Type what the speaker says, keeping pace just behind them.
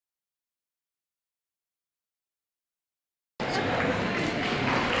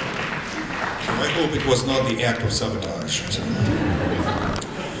I hope it was not the act of sabotage.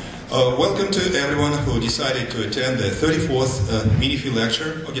 Welcome to everyone who decided to attend the 34th Minifie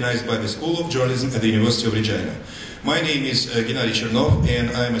lecture organized by the School of Journalism at the University of Regina. My name is Gennady Chernov,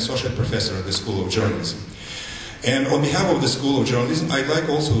 and I am Associate Professor at the School of Journalism. And on behalf of the School of Journalism, I'd like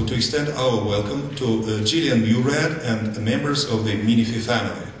also to extend our welcome to Gillian Murad and the members of the Minifie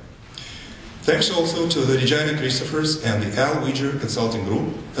family. Thanks also to the Regina Christophers and the Al Widger Consulting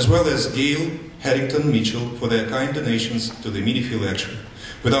Group, as well as Gail Harrington Mitchell for their kind donations to the Minifie lecture.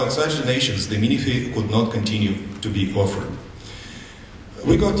 Without such donations, the Minifie could not continue to be offered.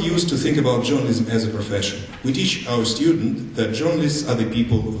 We got used to think about journalism as a profession. We teach our students that journalists are the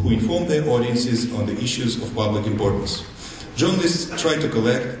people who inform their audiences on the issues of public importance. Journalists try to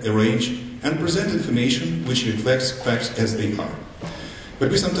collect, arrange, and present information which reflects facts as they are.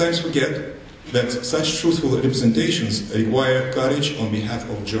 But we sometimes forget that such truthful representations require courage on behalf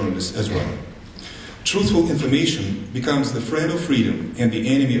of journalists as well. Truthful information becomes the friend of freedom and the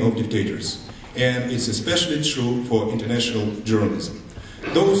enemy of dictators, and it's especially true for international journalism.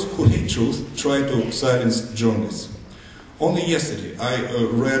 Those who hate truth try to silence journalists. Only yesterday I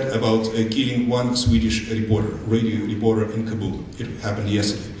read about killing one Swedish reporter, radio reporter in Kabul. It happened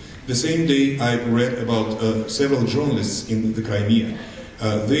yesterday. The same day I read about several journalists in the Crimea.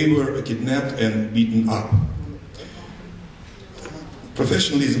 They were kidnapped and beaten up.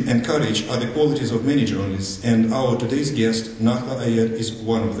 Professionalism and courage are the qualities of many journalists, and our today's guest, Nahlah is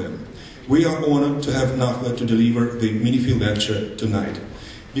one of them. We are honored to have Nahlah to deliver the Minifie lecture tonight.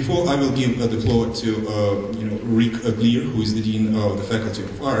 Before I will give the floor to Rick Gleer, who is the Dean of the Faculty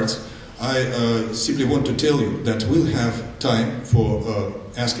of Arts, I simply want to tell you that we'll have time for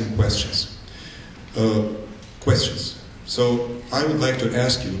asking questions. So I would like to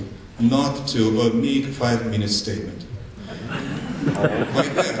ask you not to make a 5-minute statement. By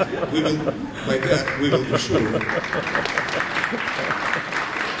that,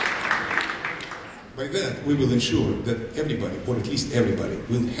 we will ensure that everybody, or at least everybody,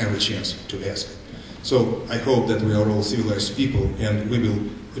 will have a chance to ask. So I hope that we are all civilized people, and we will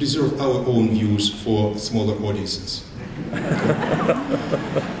reserve our own views for smaller audiences.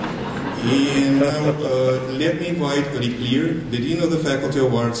 And now, let me invite Rick Gleer, the Dean of the Faculty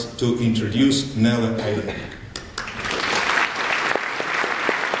of Arts, to introduce Nahlah.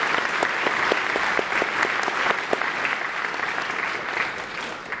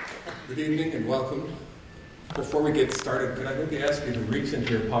 Good evening and welcome. Before we get started, could I maybe ask you to reach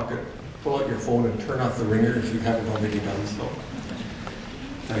into your pocket, pull out your phone and turn off the ringer if you haven't already done so.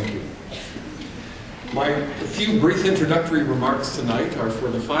 Thank you. My few brief introductory remarks tonight are for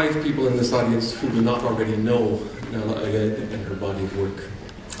the 5 people in this audience who do not already know Nahlah and her body of work.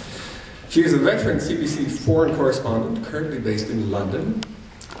 She is a veteran CBC foreign correspondent, currently based in London,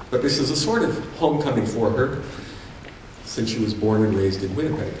 but this is a sort of homecoming for her since she was born and raised in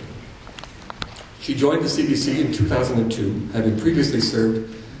Winnipeg. She joined the CBC in 2002, having previously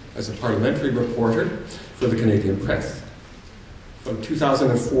served as a parliamentary reporter for the Canadian Press. From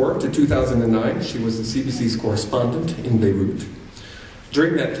 2004 to 2009, she was the CBC's correspondent in Beirut.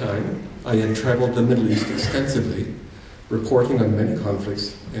 During that time, I had traveled the Middle East extensively, reporting on many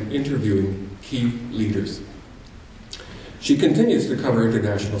conflicts and interviewing key leaders. She continues to cover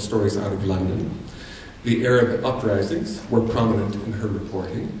international stories out of London. The Arab uprisings were prominent in her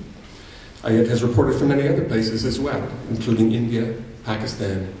reporting. Ayed has reported from many other places as well, including India,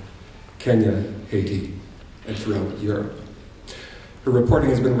 Pakistan, Kenya, Haiti, and throughout Europe. Her reporting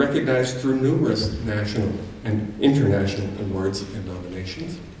has been recognized through numerous national and international awards and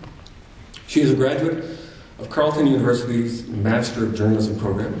nominations. She is a graduate of Carleton University's Master of Journalism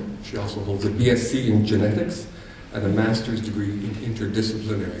program. She also holds a BSc in genetics and a master's degree in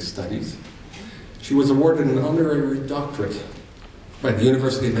interdisciplinary studies. She was awarded an honorary doctorate by the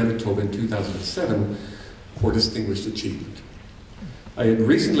University of Manitoba in 2007 for distinguished achievement. I had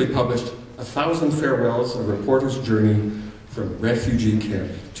recently published 1,000 Farewells, a reporter's journey from refugee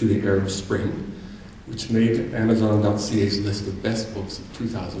camp to the Arab Spring, which made Amazon.ca's list of best books of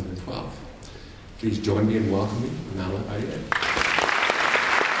 2012. Please join me in welcoming Nahlah Ayed.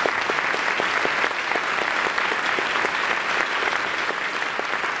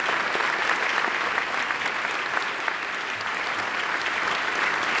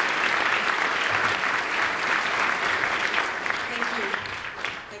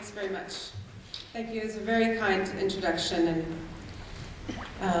 Thank you. It's a very kind introduction, and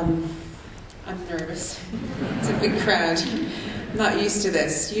I'm nervous. It's a big crowd. I'm not used to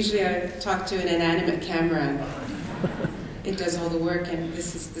this. Usually I talk to an inanimate camera, and it does all the work, and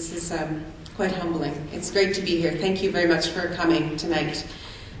this is quite humbling. It's great to be here. Thank you very much for coming tonight.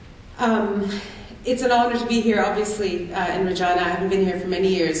 It's an honor to be here, obviously, in Regina. I haven't been here for many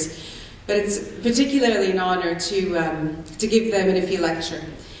years, but it's particularly an honor to give the Minifie lecture.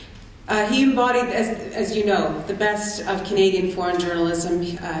 He embodied, as you know, the best of Canadian foreign journalism,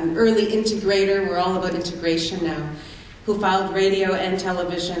 an early integrator. We're all about integration now, who filed radio and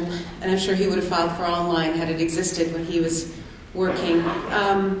television, and I'm sure he would have filed for online had it existed when he was working.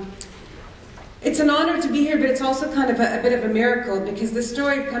 It's an honor to be here, but it's also kind of a bit of a miracle, because the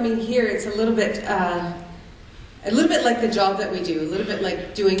story of coming here, it's a little bit like the job that we do, a little bit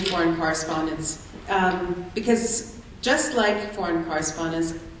like doing foreign correspondence. Because just like foreign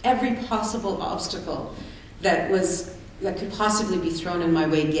correspondence, every possible obstacle that could possibly be thrown in my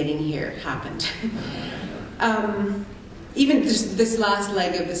way getting here happened. Even this last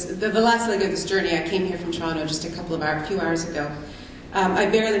leg of the last leg of this journey, I came here from Toronto just a few hours ago. I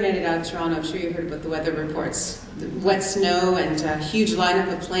barely made it out of Toronto. I'm sure you heard about the weather reports. The wet snow and a huge lineup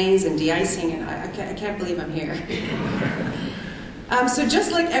of planes and de-icing, and I can't believe I'm here. So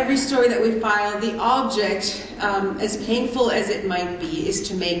just like every story that we file, the object, as painful as it might be, is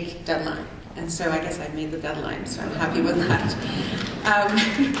to make deadline. And so I guess I've made the deadline, so I'm happy with that.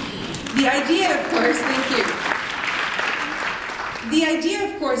 The idea, of course, thank you. The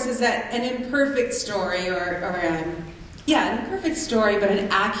idea, of course, is that an imperfect story, an imperfect story, but an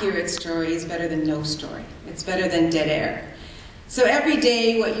accurate story is better than no story. It's better than dead air. So every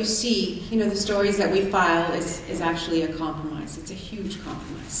day what you see, the stories that we file is actually a compromise. It's a huge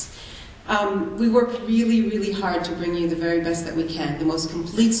compromise. We work really, really hard to bring you the very best that we can, the most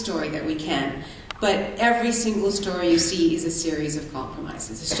complete story that we can. But every single story you see is a series of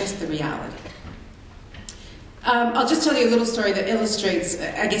compromises. It's just the reality. I'll just tell you a little story that illustrates,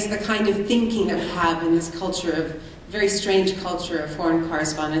 I guess, the kind of thinking that we have in this culture of very strange culture of foreign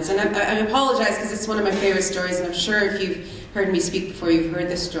correspondence. And I apologize because it's one of my favorite stories, and I'm sure if you've heard me speak before, you've heard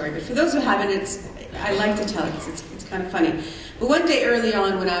this story. But for those who haven't, I like to tell it because it's kind of funny. But one day early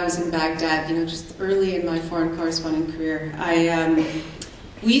on when I was in Baghdad, just early in my foreign correspondent career,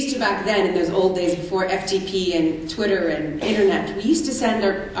 we used to back then, in those old days before FTP and Twitter and internet, we used to send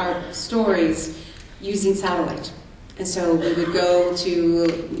our stories using satellite. And so we would go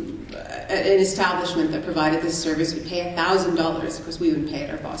to an establishment that provided this service. We'd pay $1,000, because we wouldn't pay it,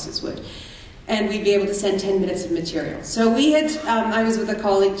 our bosses would. And we'd be able to send 10 minutes of material. So we had, I was with a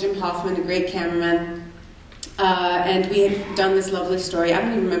colleague, Jim Hoffman, a great cameraman, and we had done this lovely story. I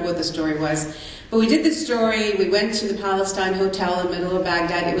don't even remember what the story was. But we did this story. We went to the Palestine Hotel in the middle of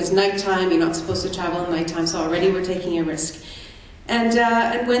Baghdad. It was nighttime. You're not supposed to travel at nighttime, so already we're taking a risk. And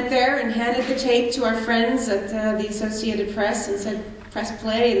went there and handed the tape to our friends at the Associated Press and said, press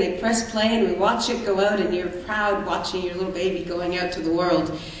play, and they press play, and we watch it go out, and you're proud watching your little baby going out to the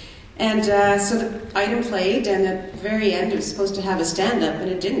world. And so the item played, and at the very end it was supposed to have a stand-up, and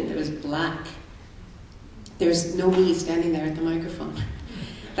it didn't. It was black. There's no me standing there at the microphone.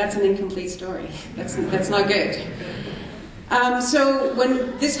 That's an incomplete story. That's not good. So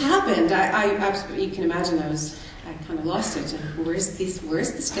when this happened, you can imagine I kind of lost it. Where's the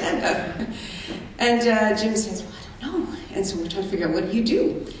stand-up? And Jim says, well, I don't know. And so we're trying to figure out, what do you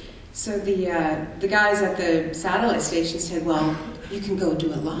do? So the guys at the satellite station said, well, you can go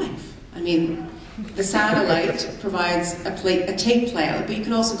do it live. I mean, the satellite provides a tape playout, but you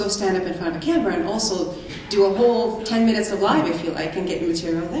can also go stand up in front of a camera and also do a whole 10 minutes of live, if you like, and get your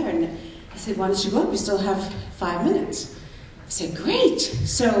material there. And I said, why don't you go up? You still have 5 minutes. I said, great.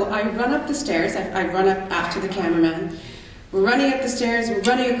 So I run up the stairs. I run up after the cameraman. We're running up the stairs. We're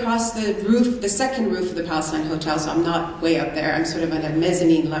running across the roof, the second roof of the Palestine Hotel, so I'm not way up there. I'm sort of at a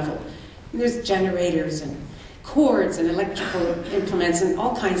mezzanine level. And there's generators and cords and electrical implements and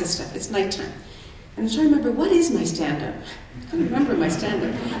all kinds of stuff. It's nighttime. And I'm trying to remember, what is my stand-up? I can't remember my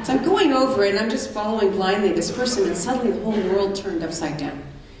stand-up. So I'm going over it, and I'm just following blindly this person, and suddenly the whole world turned upside down.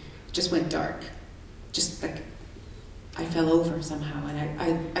 It just went dark. Just like I fell over somehow, and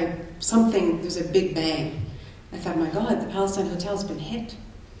there was a big bang. I thought, my God, the Palestine Hotel's been hit.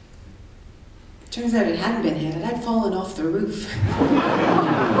 It turns out it hadn't been hit, and I'd fallen off the roof.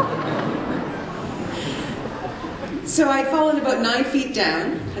 So I'd fallen about 9 feet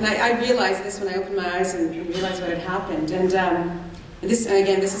down, and I realized this when I opened my eyes and realized what had happened. And this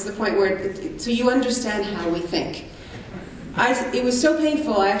is the point where, so you understand how we think. It was so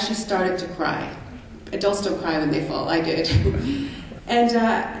painful, I actually started to cry. Adults don't cry when they fall, I did.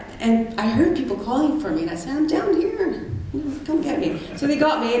 And I heard people calling for me, and I said, I'm down here, come get me. So they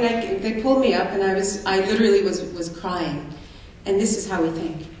got me, and they pulled me up, and I literally was crying. And this is how we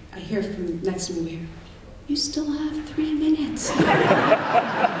think. I hear from next to me, we hear, you still have 3 minutes. So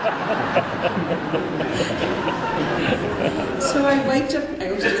I wiped up,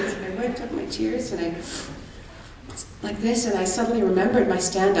 I I like this, and I suddenly remembered my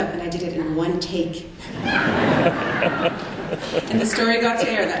stand-up, and I did it in one take. And the story got to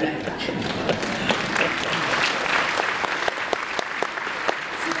air that night.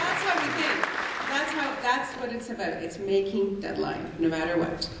 So that's how we think. That's what it's about. It's making deadline, no matter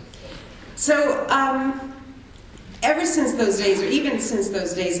what. So, ever since those days, or even since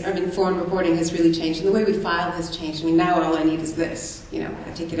those days, I mean, foreign reporting has really changed, and the way we file has changed. I mean, now all I need is this. You know,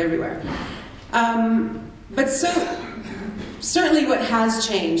 I take it everywhere. But certainly what has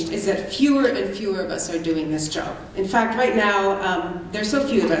changed is that fewer and fewer of us are doing this job. In fact, right now, there are so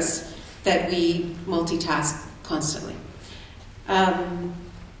few of us that we multitask constantly.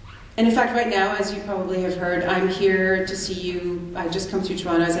 And in fact, right now, as you probably have heard, I'm here to see you. I just come through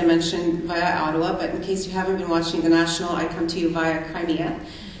Toronto, as I mentioned, via Ottawa, but in case you haven't been watching the National, I come to you via Crimea,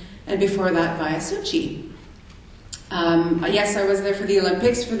 and before that, via Sochi. Yes, I was there for the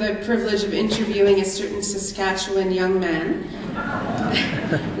Olympics, for the privilege of interviewing a certain Saskatchewan young man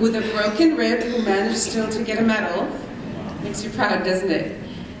with a broken rib who managed still to get a medal. Makes you proud, doesn't it?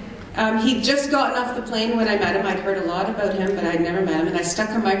 He'd just gotten off the plane when I met him. I'd heard a lot about him, but I'd never met him, and I stuck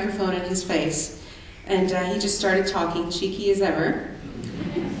a microphone in his face, and he just started talking, cheeky as ever.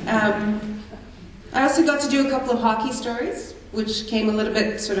 I also got to do a couple of hockey stories, which came a little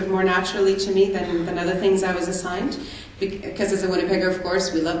bit sort of more naturally to me than other things I was assigned. Because as a Winnipegger, of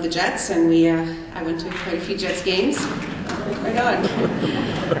course, we love the Jets, and I went to quite a few Jets games. Right on.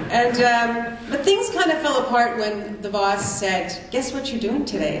 And, but things kind of fell apart when the boss said, "Guess what you're doing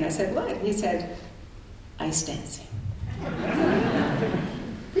today?" And I said, "What?" And he said, "Ice dancing."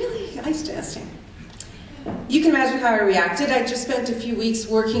 Really? Ice dancing? You can imagine how I reacted. I just spent a few weeks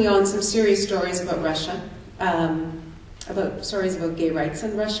working on some serious stories about Russia. About stories about gay rights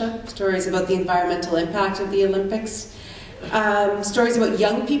in Russia, stories about the environmental impact of the Olympics, stories about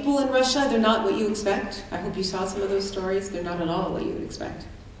young people in Russia. They're not what you expect. I hope you saw some of those stories. They're not at all what you would expect.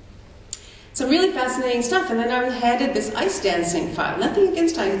 Some really fascinating stuff. And then I was handed this ice dancing file. Nothing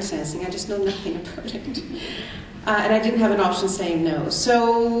against ice dancing, I just know nothing about it. And I didn't have an option saying no.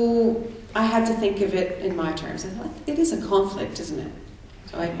 So I had to think of it in my terms. I thought, it is a conflict, isn't it?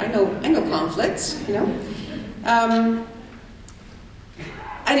 So I know conflicts, you know.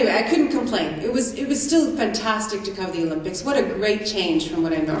 Anyway, I couldn't complain. It was still fantastic to cover the Olympics. What a great change from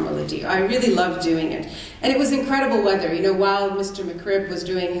what I normally do. I really loved doing it. And it was incredible weather. You know, while Mr. McCribb was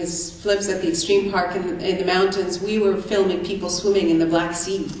doing his flips at the extreme park in the mountains, we were filming people swimming in the Black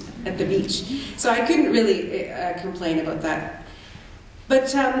Sea at the beach. So I couldn't really complain about that.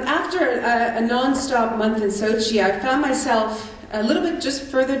 But after a non-stop month in Sochi, I found myself a little bit just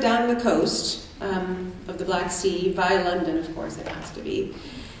further down the coast of the Black Sea, via London, of course it has to be,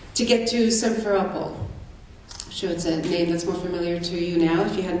 to get to Simferopol. I'm sure it's a name that's more familiar to you now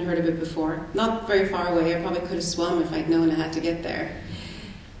if you hadn't heard of it before. Not very far away. I probably could have swum if I'd known I had to get there.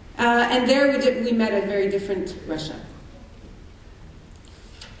 And there we met a very different Russia.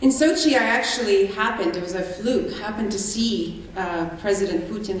 In Sochi, I actually it was a fluke, happened to see President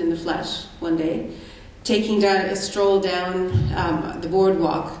Putin in the flesh one day, taking a stroll down the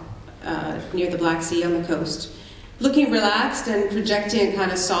boardwalk near the Black Sea on the coast, looking relaxed and projecting a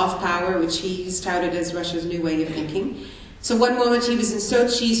kind of soft power, which he touted as Russia's new way of thinking. So one moment he was in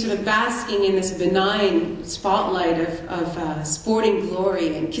Sochi, sort of basking in this benign spotlight of sporting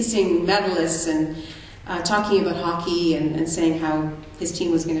glory and kissing medalists and talking about hockey and saying how his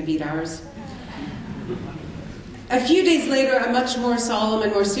team was going to beat ours. A few days later, a much more solemn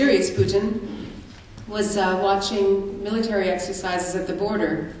and more serious Putin was watching military exercises at the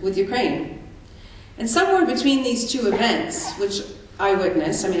border with Ukraine. And somewhere between these two events, which I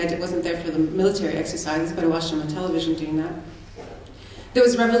witnessed, I mean, I wasn't there for the military exercises, but I watched them on television doing that. There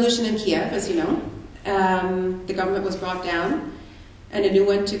was revolution in Kiev, as you know. The government was brought down, and a new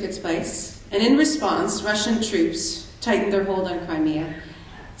one took its place. And in response, Russian troops tightened their hold on Crimea,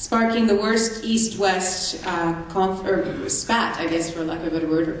 sparking the worst East-West spat, I guess, for lack of a better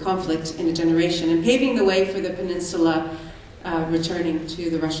word, or conflict in a generation, and paving the way for the peninsula returning to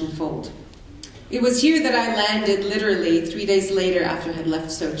the Russian fold. It was here that I landed literally 3 days later after I had left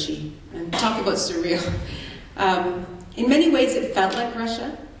Sochi. And talk about surreal. In many ways, it felt like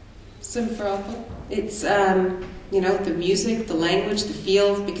Russia, Simferopol. It's, you know, the music, the language, the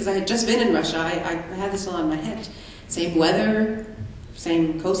feel, because I had just been in Russia. I had this all in my head. Same weather,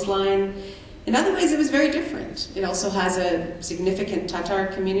 same coastline. In other ways, it was very different. It also has a significant Tatar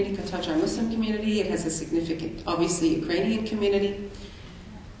community, Tatar Muslim community. It has a significant, obviously, Ukrainian community.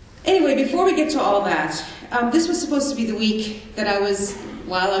 Anyway, before we get to all that, this was supposed to be the week that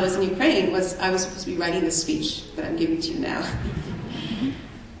while I was in Ukraine, I was supposed to be writing this speech that I'm giving to you now.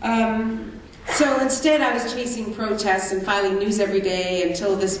 So instead, I was chasing protests and filing news every day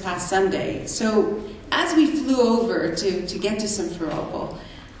until this past Sunday. So as we flew over to get to Simferopol,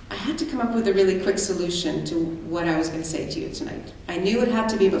 I had to come up with a really quick solution to what I was going to say to you tonight. I knew it had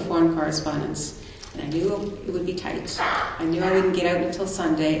to be about foreign correspondence, and I knew it would be tight. I knew I wouldn't get out until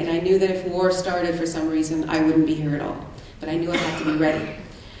Sunday, and I knew that if war started for some reason, I wouldn't be here at all. But I knew I had to be ready.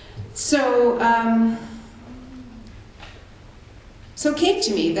 So it came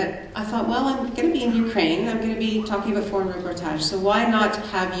to me that I thought, well, I'm going to be in Ukraine. I'm going to be talking about foreign reportage. So why not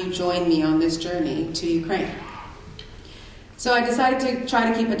have you join me on this journey to Ukraine? So I decided to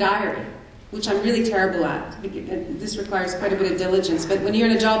try to keep a diary, which I'm really terrible at. This requires quite a bit of diligence. But when you're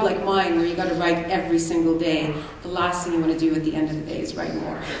in a job like mine, where you've got to write every single day, the last thing you want to do at the end of the day is write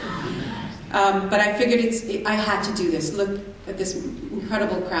more. But I figured I had to do this. Look at this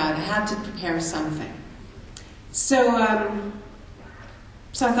incredible crowd. I had to prepare something. So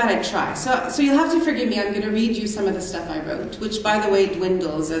I thought I'd try. So you'll have to forgive me. I'm going to read you some of the stuff I wrote, which, by the way,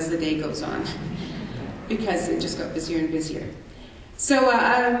 dwindles as the day goes on, because it just got busier and busier. So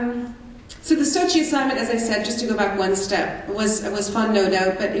the Sochi assignment, as I said, just to go back one step, was fun, no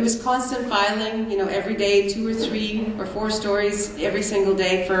doubt, but it was constant filing, every day, 2 or 3 or 4 stories every single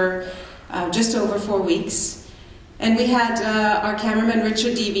day for just over 4 weeks. And we had our cameraman,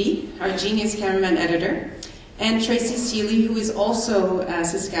 Richard Deavy, our genius cameraman editor, and Tracy Seeley, who is also a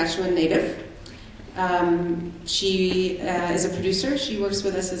Saskatchewan native. She is a producer. She works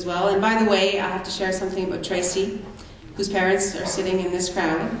with us as well. And by the way, I have to share something about Tracy, whose parents are sitting in this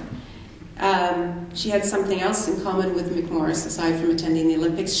crowd. She had something else in common with McMorris, aside from attending the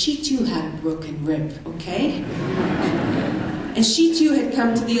Olympics. She too had a broken rib, okay? And she too had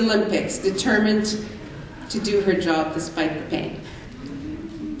come to the Olympics determined to do her job despite the pain.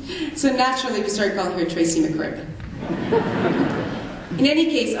 So naturally, we started calling her Tracy McRib. In any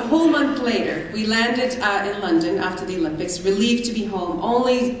case, a whole month later, we landed in London after the Olympics, relieved to be home.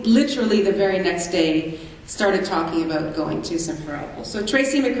 Only literally the very next day, started talking about going to Simferopol. So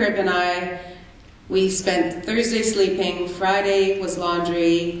Tracy McRib and I, we spent Thursday sleeping, Friday was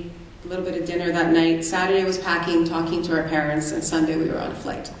laundry, a little bit of dinner that night, Saturday was packing, talking to our parents, and Sunday we were on a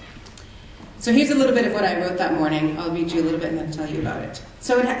flight. So here's a little bit of what I wrote that morning. I'll read you a little bit and then tell you about it.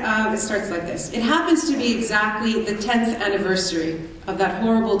 So it starts like this. It happens to be exactly the 10th anniversary of that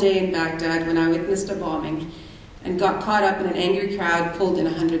horrible day in Baghdad when I witnessed a bombing and got caught up in an angry crowd pulled in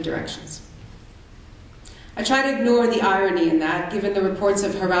 100 directions. I try to ignore the irony in that, given the reports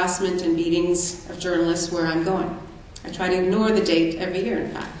of harassment and beatings of journalists where I'm going. I try to ignore the date every year, in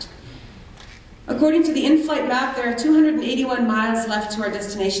fact. According to the in-flight map, there are 281 miles left to our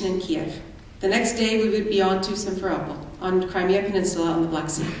destination in Kiev. The next day, we would be on to Simferopol, on the Crimea Peninsula on the Black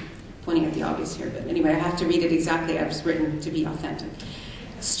Sea. Pointing at the obvious here, but anyway, I have to read it exactly as it's written to be authentic.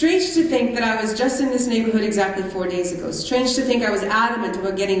 Strange to think that I was just in this neighborhood exactly 4 days ago. Strange to think I was adamant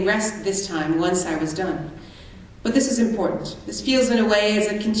about getting rest this time once I was done. But this is important. This feels in a way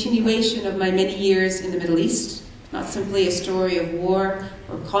as a continuation of my many years in the Middle East, not simply a story of war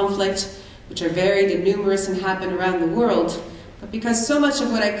or conflict, which are varied and numerous and happen around the world, but because so much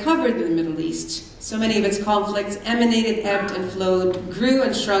of what I covered in the Middle East, so many of its conflicts emanated, ebbed and flowed, grew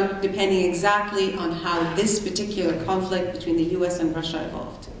and shrunk depending exactly on how this particular conflict between the US and Russia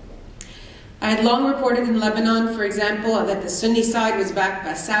evolved. I had long reported in Lebanon, for example, that the Sunni side was backed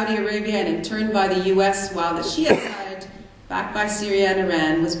by Saudi Arabia and in turn by the US, while the Shia side, backed by Syria and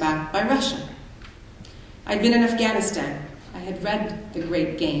Iran, was backed by Russia. I'd been in Afghanistan. I had read The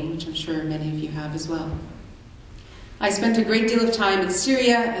Great Game, which I'm sure many of you have as well. I spent a great deal of time in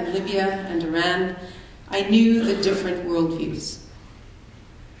Syria and Libya and Iran. I knew the different worldviews.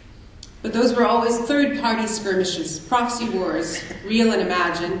 But those were always third-party skirmishes, proxy wars, real and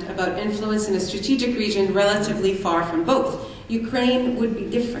imagined, about influence in a strategic region relatively far from both. Ukraine would be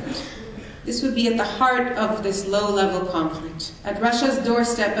different. This would be at the heart of this low-level conflict, at Russia's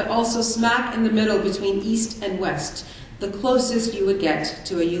doorstep, but also smack in the middle between East and West, the closest you would get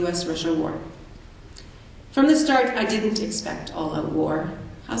to a US-Russia war. From the start, I didn't expect all-out war.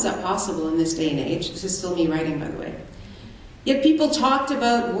 How's that possible in this day and age? This is still me writing, by the way. Yet people talked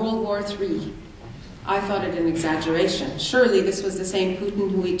about World War III. I thought it an exaggeration. Surely this was the same Putin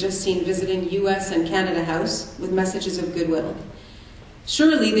who we'd just seen visiting US and Canada House with messages of goodwill.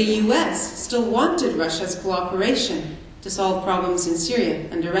 Surely the US still wanted Russia's cooperation to solve problems in Syria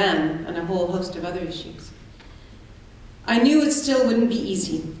and Iran and a whole host of other issues. I knew it still wouldn't be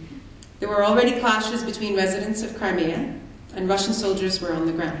easy. There were already clashes between residents of Crimea, and Russian soldiers were on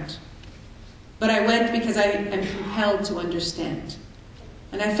the ground. But I went because I am compelled to understand.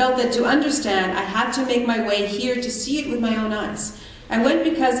 And I felt that to understand, I had to make my way here to see it with my own eyes. I went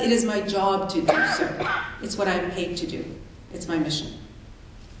because it is my job to do so. It's what I'm paid to do. It's my mission.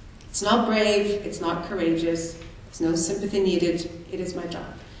 It's not brave, it's not courageous, there's no sympathy needed, it is my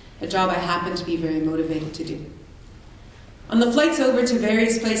job. A job I happen to be very motivated to do. On the flights over to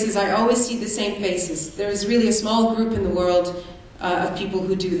various places, I always see the same faces. There is really a small group in the world of people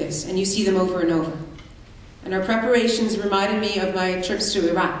who do this, and you see them over and over. And our preparations reminded me of my trips to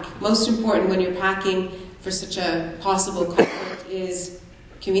Iraq. Most important when you're packing for such a possible conflict is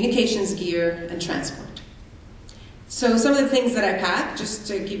communications gear and transport. So some of the things that I packed, just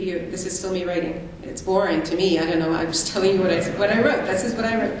to give you, this is still me writing. It's boring to me, I don't know, I'm just telling you what I wrote. This is what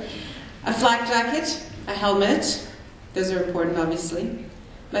I wrote. A flak jacket, a helmet, those are important obviously.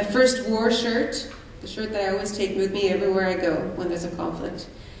 My first war shirt, the shirt that I always take with me everywhere I go when there's a conflict.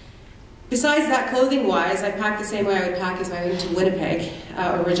 Besides that, clothing-wise, I packed the same way I would pack as I went to Winnipeg,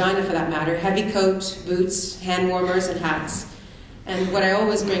 or Regina for that matter. Heavy coat, boots, hand warmers, and hats. And what I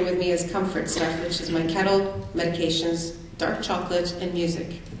always bring with me is comfort stuff, which is my kettle, medications, dark chocolate, and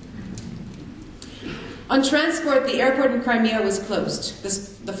music. On transport, the airport in Crimea was closed.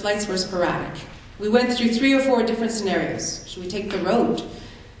 The flights were sporadic. We went through 3 or 4 different scenarios. Should we take the road?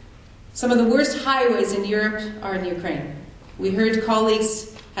 Some of the worst highways in Europe are in Ukraine. We heard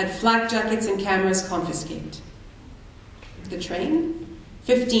colleagues had flak jackets and cameras confiscated. The train?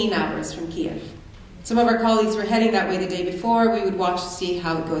 15 hours from Kiev. Some of our colleagues were heading that way the day before. We would watch to see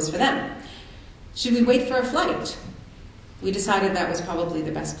how it goes for them. Should we wait for a flight? We decided that was probably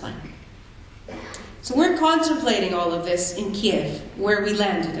the best plan. So we're contemplating all of this in Kiev, where we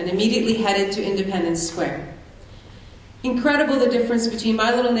landed, and immediately headed to Independence Square. Incredible the difference between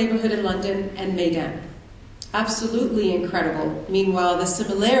my little neighborhood in London and Maidan. Absolutely incredible. Meanwhile, the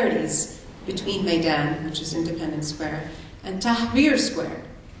similarities between Maidan, which is Independence Square, and Tahrir Square,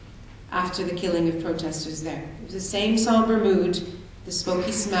 after the killing of protesters there. It was the same somber mood, the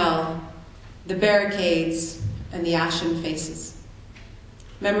smoky smell, the barricades, and the ashen faces.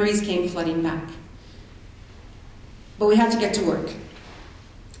 Memories came flooding back. But we had to get to work.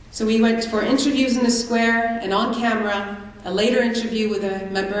 So we went for interviews in the square, and on camera, a later interview with a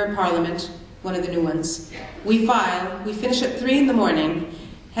member of parliament, one of the new ones. We file, we finish at 3 in the morning,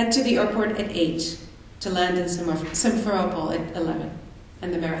 head to the airport at 8 to land in Simferopol at 11.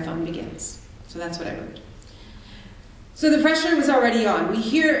 And the marathon begins. So that's what I wrote. So the pressure was already on. We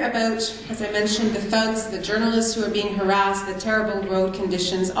hear about, as I mentioned, the thugs, the journalists who are being harassed, the terrible road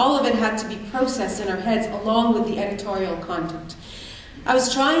conditions. All of it had to be processed in our heads along with the editorial content. I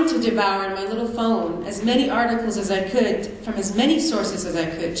was trying to devour in my little phone as many articles as I could from as many sources as I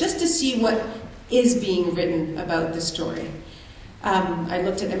could, just to see what is being written about the story. I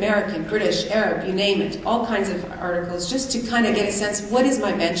looked at American, British, Arab, you name it, all kinds of articles, just to kind of get a sense, what is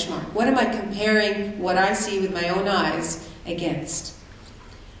my benchmark? What am I comparing what I see with my own eyes against?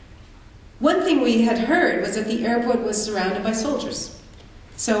 One thing we had heard was that the airport was surrounded by soldiers.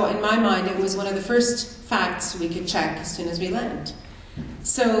 So in my mind, it was one of the first facts we could check as soon as we land.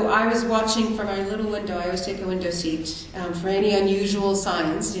 So I was watching from our little window, I always take a window seat, for any unusual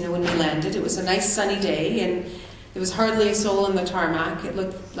signs, when we landed. It was a nice sunny day, and there was hardly a soul on the tarmac. It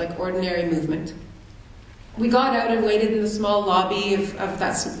looked like ordinary movement. We got out and waited in the small lobby of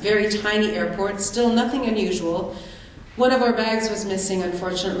that very tiny airport. Still nothing unusual. One of our bags was missing,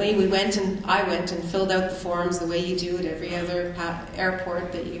 unfortunately. I went and filled out the forms the way you do at every other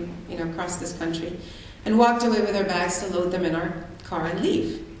airport that you across this country, and walked away with our bags to load them in our car and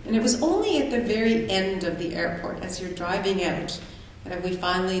leave. And it was only at the very end of the airport, as you're driving out, that we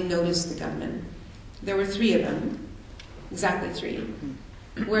finally noticed the gunmen. There were 3 of them, exactly 3,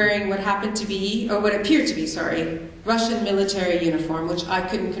 wearing what appeared to be, Russian military uniform, which I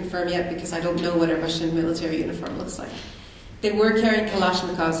couldn't confirm yet because I don't know what a Russian military uniform looks like. They were carrying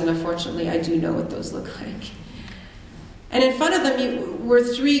Kalashnikovs, and unfortunately I do know what those look like. And in front of them were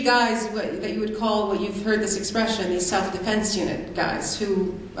 3 guys that you would call, what you've heard this expression, these self-defense unit guys,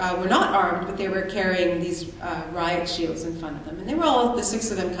 who were not armed, but they were carrying these riot shields in front of them. And they were all, the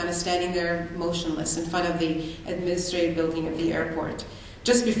 6 of them, kind of standing there motionless in front of the administrative building of the airport,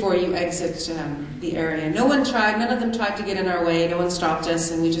 just before you exit the area. None of them tried to get in our way, no one stopped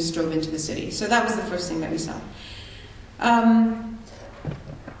us, and we just drove into the city. So that was the first thing that we saw.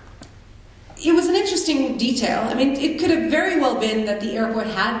 It was an interesting detail. I mean, it could have very well been that the airport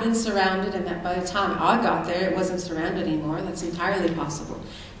had been surrounded and that by the time I got there, it wasn't surrounded anymore. That's entirely possible.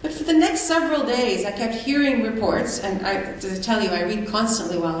 But for the next several days, I kept hearing reports, and to tell you, I read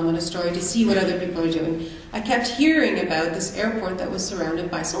constantly while I'm on a story to see what other people are doing. I kept hearing about this airport that was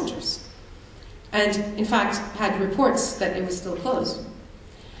surrounded by soldiers. And, in fact, had reports that it was still closed.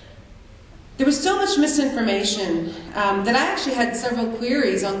 There was so much misinformation that I actually had several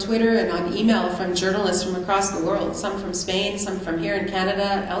queries on Twitter and on email from journalists from across the world, some from Spain, some from here in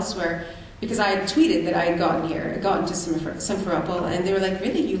Canada, elsewhere, because I had tweeted that I had gotten here, gotten to Simferopol, and they were like,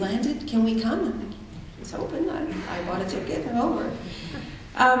 really, you landed? Can we come? I'm like, I was hoping. I bought a ticket, I'm over.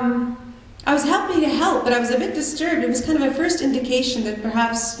 I was happy to help, but I was a bit disturbed. It was kind of a first indication that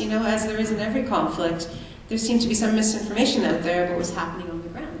perhaps, you know, as there is in every conflict, there seemed to be some misinformation out there of what was happening on the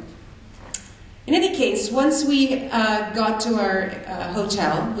ground. In any case, once we got to our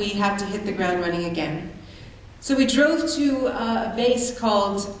hotel, we had to hit the ground running again. So we drove to a base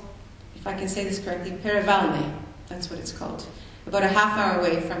called, if I can say this correctly, Perevalne, that's what it's called, about a half-hour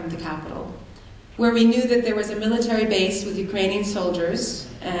away from the capital, where we knew that there was a military base with Ukrainian soldiers,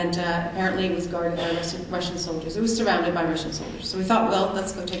 and apparently it was guarded by Russian soldiers. It was surrounded by Russian soldiers. So we thought, well,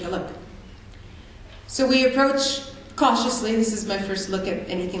 let's go take a look. So we approached cautiously. This is my first look at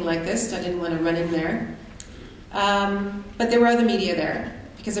anything like this. I didn't want to run in there. But there were other media there,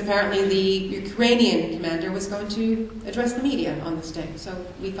 because apparently the Ukrainian commander was going to address the media on this day. So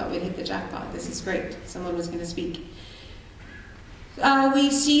we thought we'd hit the jackpot. This is great. Someone was going to speak.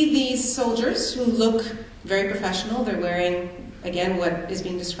 We see these soldiers who look very professional. They're wearing, again, what is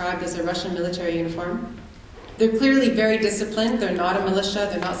being described as a Russian military uniform. They're clearly very disciplined. They're not a militia.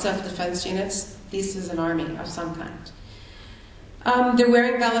 They're not self-defense units. This is an army of some kind. They're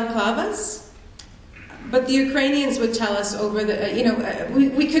wearing balaclavas, but the Ukrainians would tell us over the,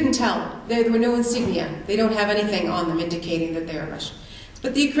 we couldn't tell. There were no insignia. They don't have anything on them indicating that they are Russian.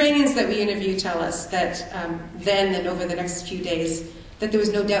 But the Ukrainians that we interview tell us that then and over the next few days, that there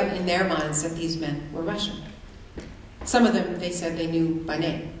was no doubt in their minds that these men were Russian. Some of them, they said they knew by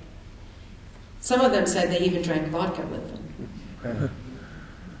name. Some of them said they even drank vodka with them.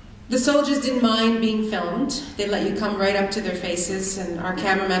 The soldiers didn't mind being filmed. They let you come right up to their faces, and our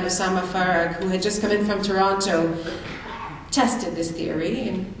cameraman Osama Farag, who had just come in from Toronto, tested this theory,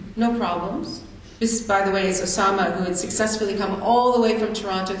 and no problems. This, by the way, is Osama, who had successfully come all the way from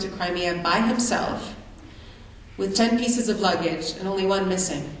Toronto to Crimea by himself, with 10 pieces of luggage and only one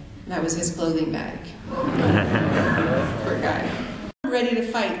missing. And that was his clothing bag. Poor guy. Ready to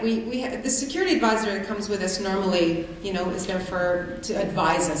fight. The security advisor that comes with us normally, is there to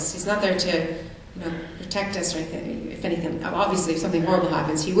advise us. He's not there to, protect us or anything. If anything, obviously, if something horrible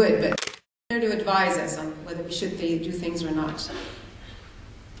happens, he would, but he's there to advise us on whether we should do things or not.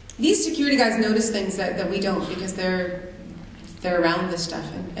 These security guys notice things that we don't, because they're around this stuff.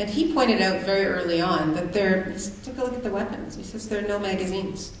 And he pointed out very early on that he took a look at the weapons. He says there are no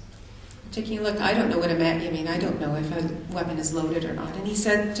magazines. Taking a look, I don't know what I don't know if a weapon is loaded or not. And he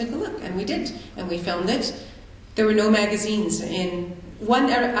said, take a look, and we did. And we filmed it. There were no magazines. One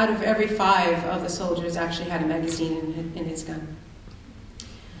out of every 5 of the soldiers actually had a magazine in his gun.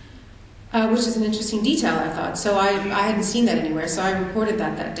 Which is an interesting detail, I thought. So I hadn't seen that anywhere, so I reported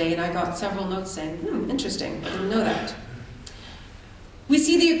that day, and I got several notes saying, interesting, I didn't know that. We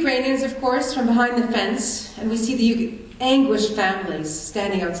see the Ukrainians, of course, from behind the fence, and we see the anguished families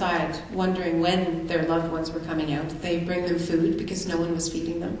standing outside, wondering when their loved ones were coming out. They bring them food because no one was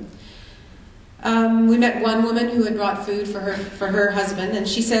feeding them. We met one woman who had brought food for her husband, and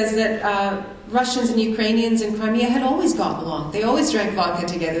she says that Russians and Ukrainians in Crimea had always gotten along. They always drank vodka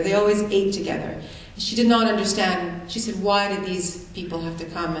together. They always ate together. She did not understand. She said, why did these people have to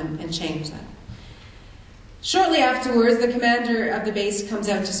come and change that? Shortly afterwards, the commander of the base comes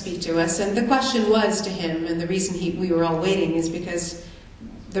out to speak to us, and the question was to him, and the reason we were all waiting is because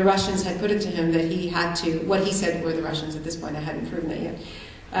the Russians had put it to him that he had to, what he said were the Russians at this point, I hadn't proven it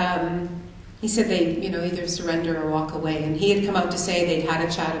yet. He said they, either surrender or walk away, and he had come out to say they'd had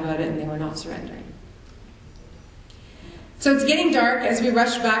a chat about it and they were not surrendering. So it's getting dark as we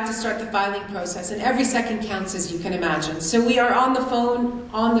rush back to start the filing process, and every second counts, as you can imagine. So we are on the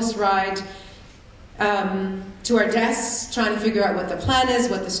phone on this ride to our desks, trying to figure out what the plan is,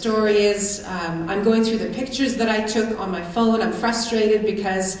 what the story is. I'm going through the pictures that I took on my phone. I'm frustrated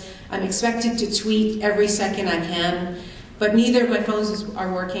because I'm expected to tweet every second I can, but neither of my phones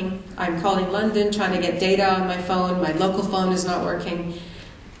are working. I'm calling London, trying to get data on my phone. My local phone is not working.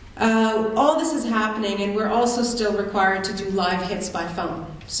 All this is happening, and we're also still required to do live hits by phone.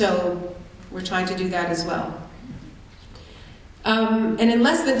 So we're trying to do that as well. And in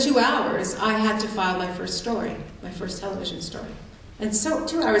less than 2 hours, I had to file my first story, my first television story. And so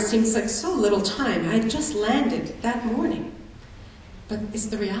 2 hours seems like so little time. I just landed that morning. But it's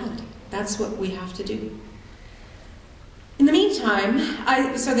the reality. That's what we have to do. In the meantime,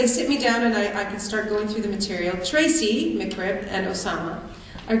 so they sit me down and I can start going through the material. Tracy McRib and Osama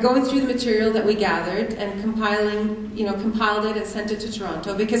are going through the material that we gathered and compiled it and sent it to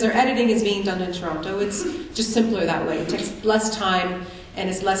Toronto, because our editing is being done in Toronto. It's just simpler that way. It takes less time and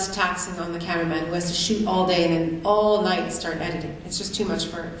it's less taxing on the cameraman who has to shoot all day and then all night start editing. It's just too much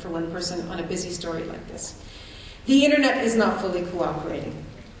for one person on a busy story like this. The internet is not fully cooperating.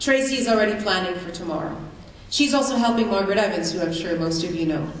 Tracy is already planning for tomorrow. She's also helping Margaret Evans, who I'm sure most of you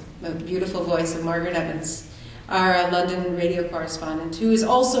know, the beautiful voice of Margaret Evans, our London radio correspondent, who is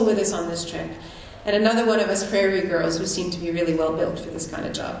also with us on this trip, and another one of us prairie girls who seem to be really well built for this kind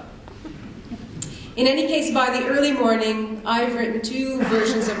of job. In any case, by the early morning, I've written 2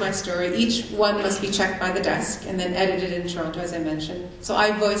 versions of my story. Each one must be checked by the desk and then edited in Toronto, as I mentioned. So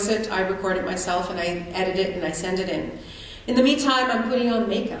I voice it, I record it myself, and I edit it and I send it in. In the meantime, I'm putting on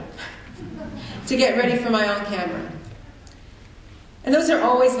makeup to get ready for my on-camera. And those are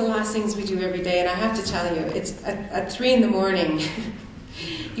always the last things we do every day, and I have to tell you, it's at 3 in the morning.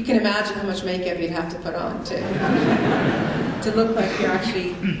 You can imagine how much makeup you'd have to put on to look like you're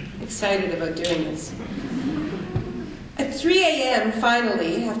actually excited about doing this. At 3 a.m.,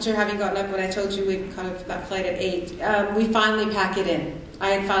 finally, after having gotten up when I told you we caught up that flight at 8, we finally pack it in. I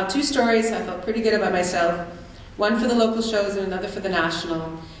had found 2 stories I felt pretty good about myself, one for the local shows and another for the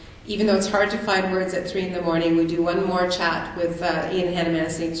national. Even though it's hard to find words at 3 in the morning, we do one more chat with Ian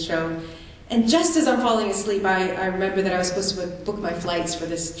Hannah-Mansing's show. And just as I'm falling asleep, I remember that I was supposed to book my flights for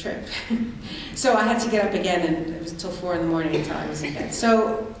this trip. So I had to get up again, and it was until 4 in the morning until I was in bed.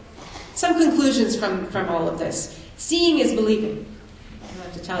 So some conclusions from all of this. Seeing is believing. I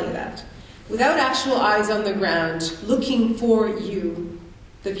have to tell you that. Without actual eyes on the ground, looking for you,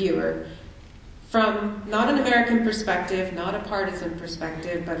 the viewer, from not an American perspective, not a partisan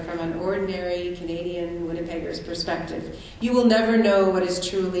perspective, but from an ordinary Canadian Winnipegger's perspective, you will never know what is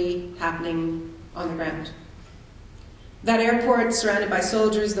truly happening on the ground. That airport surrounded by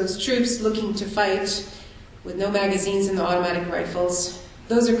soldiers, those troops looking to fight with no magazines in the automatic rifles,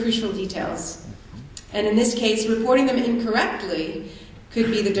 those are crucial details. And in this case, reporting them incorrectly could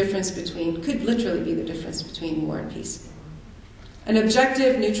literally be the difference between war and peace. An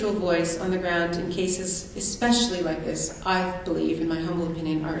objective, neutral voice on the ground in cases especially like this, I believe, in my humble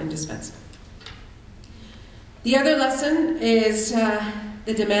opinion, are indispensable. The other lesson is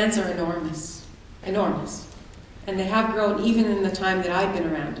the demands are enormous, enormous. And they have grown even in the time that I've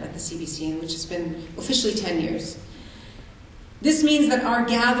been around at the CBC, which has been officially 10 years. This means that our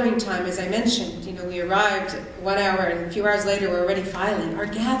gathering time, as I mentioned, we arrived 1 hour and a few hours later we're already filing. Our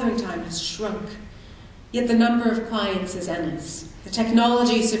gathering time has shrunk, yet the number of clients is endless. The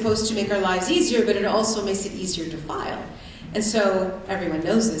technology is supposed to make our lives easier, but it also makes it easier to file. And so everyone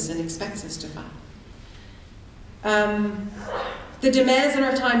knows this and expects us to file. The demands on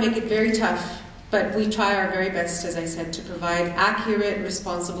our time make it very tough, but we try our very best, as I said, to provide accurate,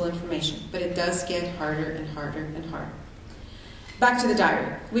 responsible information. But it does get harder and harder and harder. Back to the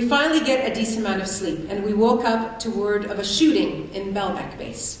diary. We finally get a decent amount of sleep, and we woke up to word of a shooting in Belbeck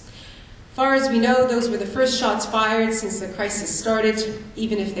Base. Far as we know, those were the first shots fired since the crisis started,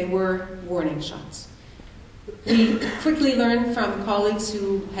 even if they were warning shots. We quickly learned from colleagues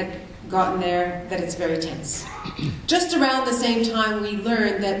who had gotten there that it's very tense. Just around the same time, we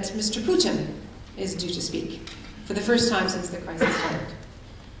learned that Mr. Putin is due to speak, for the first time since the crisis started.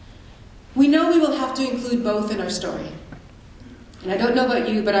 We know we will have to include both in our story. And I don't know about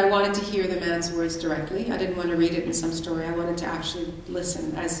you, but I wanted to hear the man's words directly. I didn't want to read it in some story. I wanted to actually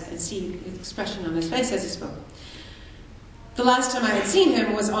listen and see the expression on his face as he spoke. The last time I had seen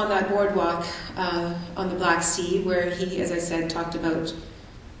him was on that boardwalk on the Black Sea, where he, as I said, talked about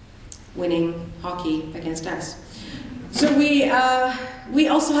winning hockey against us. So we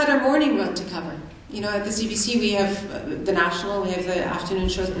also had our morning run to cover. At the CBC we have the national, we have the afternoon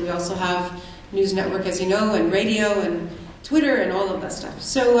shows, but we also have News Network, as you know, and radio and Twitter and all of that stuff.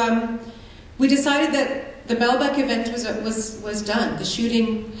 So we decided that the Belbeck event was done. The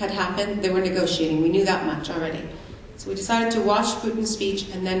shooting had happened. They were negotiating. We knew that much already. So we decided to watch Putin's speech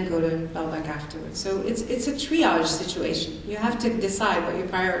and then go to Belbeck afterwards. So it's a triage situation. You have to decide what your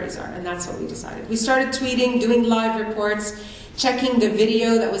priorities are, and that's what we decided. We started tweeting, doing live reports, checking the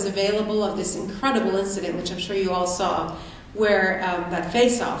video that was available of this incredible incident, which I'm sure you all saw, where that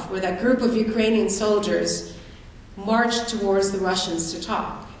face-off, where that group of Ukrainian soldiers marched towards the Russians to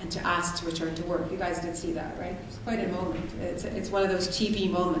talk and to ask to return to work. You guys did see that, right? It's quite a moment. It's one of those TV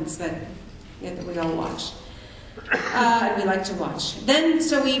moments that we all watch. And we like to watch. Then,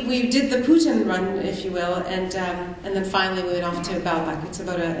 so we did the Putin run, if you will, and then finally we went off to Belbeck. It's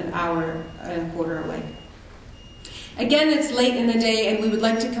about an hour and a quarter away. Again, it's late in the day, and we would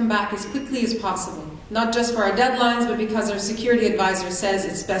like to come back as quickly as possible Not just for our deadlines, but because our security advisor says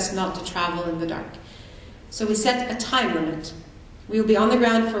it's best not to travel in the dark. So we set a time limit. We will be on the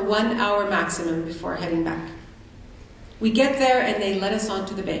ground for 1 hour maximum before heading back. We get there and they let us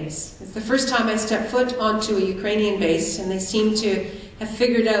onto the base. It's the first time I stepped foot onto a Ukrainian base, and they seem to have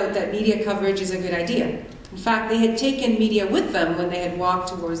figured out that media coverage is a good idea. In fact, they had taken media with them when they had walked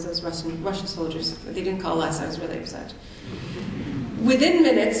towards those Russian soldiers. But they didn't call us. I was really upset. Within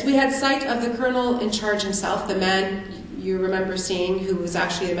minutes, we had sight of the colonel in charge himself, the man you remember seeing, who was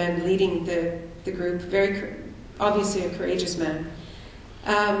actually the man leading the group, very obviously a courageous man.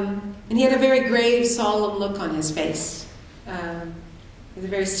 And he had a very grave, solemn look on his face. With a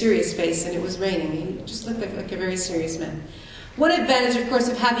very serious face, and it was raining. He just looked like a very serious man. One advantage, of course,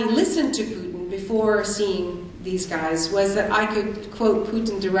 of having listened to Putin before seeing these guys was that I could quote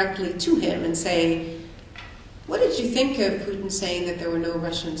Putin directly to him and say, "What did you think of Putin saying that there were no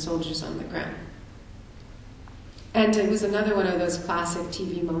Russian soldiers on the ground?" And it was another one of those classic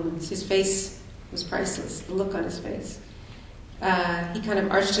TV moments. His face was priceless, the look on his face. He kind of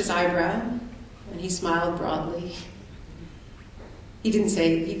arched his eyebrow, and he smiled broadly. He didn't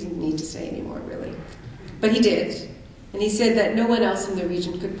need to say anymore, really. But he did. And he said that no one else in the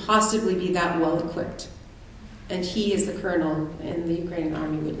region could possibly be that well equipped. And he, as the colonel in the Ukrainian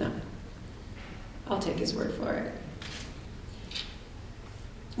army, would know. I'll take his word for it.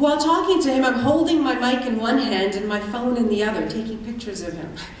 While talking to him, I'm holding my mic in one hand and my phone in the other, taking pictures of him,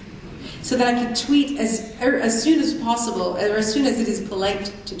 so that I could tweet as soon as possible, or as soon as it is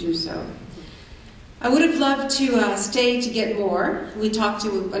polite to do so. I would have loved to stay to get more. We talked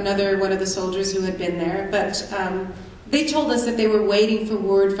to another one of the soldiers who had been there, but they told us that they were waiting for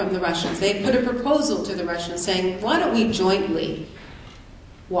word from the Russians. They had put a proposal to the Russians saying, why don't we jointly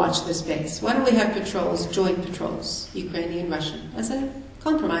watch this base? Why don't we have patrols, joint patrols, Ukrainian, Russian, as a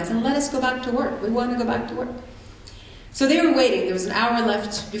compromise, and let us go back to work. We want to go back to work. So they were waiting. There was an hour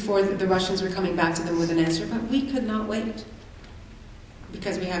left before the Russians were coming back to them with an answer, but we could not wait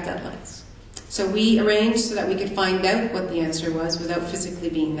because we have deadlines. So we arranged so that we could find out what the answer was without physically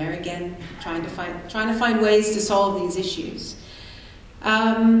being there. Again, trying to find ways to solve these issues.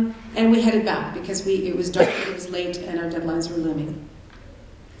 And we headed back because it was dark, it was late, and our deadlines were looming.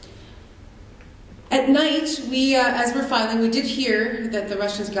 At night, as we're filing, we did hear that the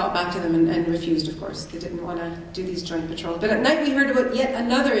Russians got back to them and refused, of course. They didn't want to do these joint patrols. But at night, we heard about yet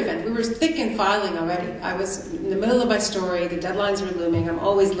another event. We were thick in filing already. I was in the middle of my story. The deadlines were looming. I'm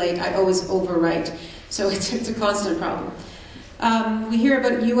always late. I always overwrite. So it's a constant problem. We hear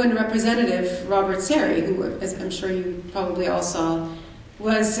about UN Representative Robert Seri, who, as I'm sure you probably all saw,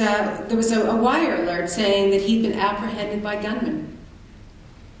 there was a wire alert saying that he'd been apprehended by gunmen.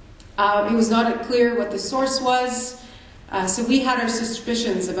 It was not clear what the source was, so we had our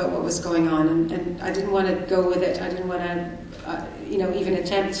suspicions about what was going on, and I didn't want to go with it. I didn't want to, even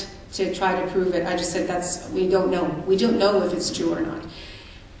attempt to try to prove it. I just said we don't know. We don't know if it's true or not.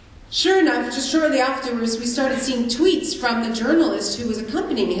 Sure enough, just shortly afterwards, we started seeing tweets from the journalist who was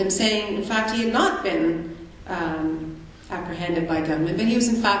accompanying him saying, in fact, he had not been apprehended by gunmen, but he was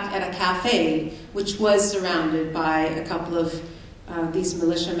in fact at a cafe, which was surrounded by a couple of these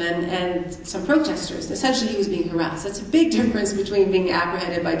militiamen and some protesters. Essentially, he was being harassed. That's a big difference between being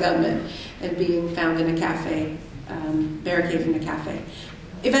apprehended by gunmen and being found in a cafe, barricaded in a cafe.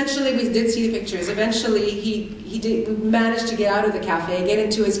 Eventually, we did see the pictures. Eventually, he did manage to get out of the cafe, get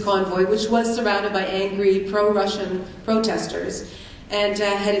into his convoy, which was surrounded by angry pro-Russian protesters, and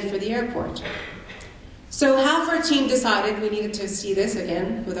headed for the airport. So half our team decided we needed to see this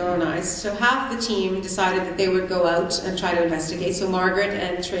again with our own eyes. So half the team decided that they would go out and try to investigate. So Margaret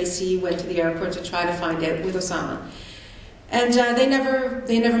and Tracy went to the airport to try to find out with Osama. And they never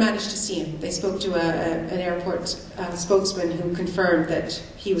managed to see him. They spoke to an airport spokesman who confirmed that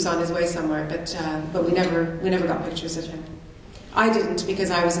he was on his way somewhere, but we never got pictures of him. I didn't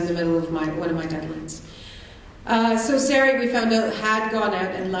because I was in the middle of one of my deadlines. So Seri, we found out, had gone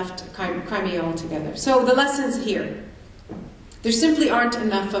out and left Crimea altogether. So the lessons here. There simply aren't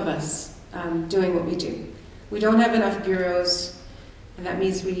enough of us doing what we do. We don't have enough bureaus, and that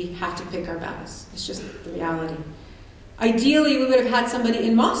means we have to pick our battles. It's just the reality. Ideally, we would have had somebody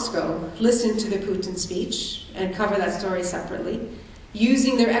in Moscow listen to the Putin speech and cover that story separately,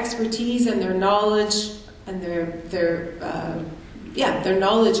 using their expertise and their knowledge and their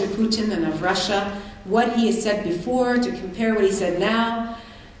knowledge of Putin and of Russia, what he has said before, to compare what he said now,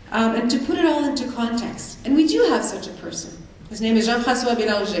 and to put it all into context. And we do have such a person. His name is Jean-François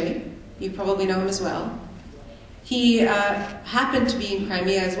Bélanger. You probably know him as well. He happened to be in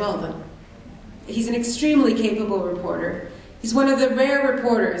Crimea as well, though. He's an extremely capable reporter. He's one of the rare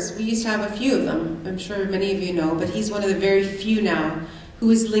reporters. We used to have a few of them. I'm sure many of you know, but he's one of the very few now who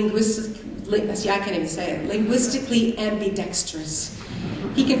is linguistically ambidextrous.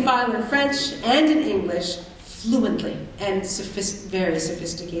 He can file in French and in English fluently and very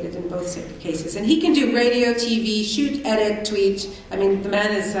sophisticated in both cases. And he can do radio, TV, shoot, edit, tweet. I mean, the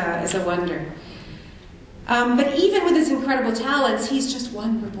man is a wonder. But even with his incredible talents, he's just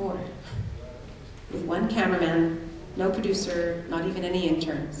one reporter with one cameraman, no producer, not even any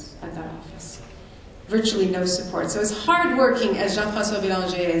interns at that office. Virtually no support. So as hardworking as Jean-François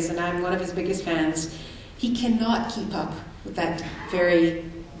Bélanger is, and I'm one of his biggest fans, he cannot keep up with that very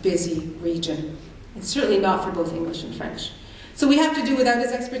busy region. And certainly not for both English and French. So we have to do without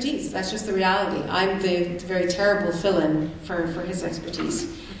his expertise. That's just the reality. I'm the very terrible fill-in for his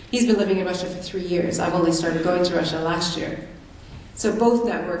expertise. He's been living in Russia for 3 years. I've only started going to Russia last year. So both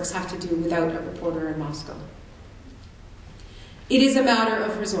networks have to do without a reporter in Moscow. It is a matter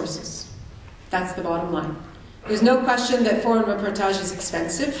of resources. That's the bottom line. There's no question that foreign reportage is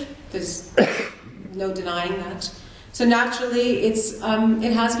expensive. There's no denying that. So naturally,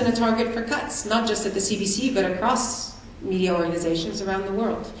 it has been a target for cuts, not just at the CBC, but across media organizations around the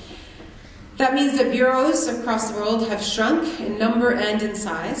world. That means that bureaus across the world have shrunk in number and in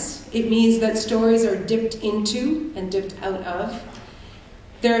size. It means that stories are dipped into and dipped out of.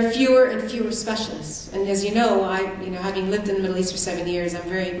 There are fewer and fewer specialists. And as you know, having lived in the Middle East for 7 years, I'm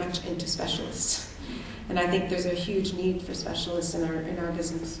very much into specialists. And I think there's a huge need for specialists in our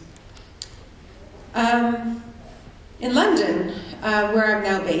business. In London, where I'm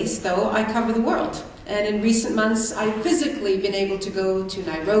now based, though, I cover the world. And in recent months, I've physically been able to go to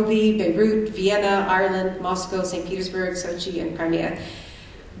Nairobi, Beirut, Vienna, Ireland, Moscow, St. Petersburg, Sochi, and Crimea.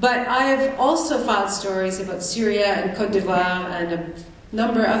 But I have also filed stories about Syria and Côte d'Ivoire and a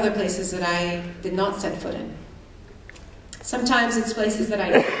number of other places that I did not set foot in. Sometimes it's places that I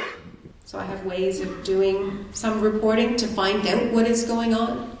know. So I have ways of doing some reporting to find out what is going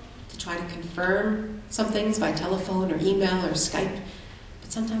on, to try to confirm some things by telephone or email or Skype,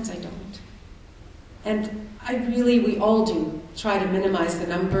 but sometimes I don't. And we all do, try to minimize the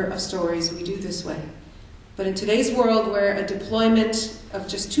number of stories we do this way. But in today's world, where a deployment of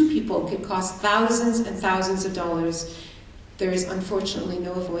just 2 people could cost thousands and thousands of dollars, there is unfortunately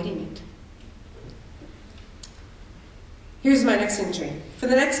no avoiding it. Here's my next entry. For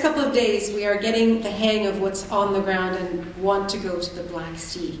the next couple of days, we are getting the hang of what's on the ground and want to go to the Black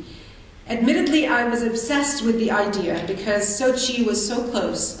Sea. Admittedly, I was obsessed with the idea because Sochi was so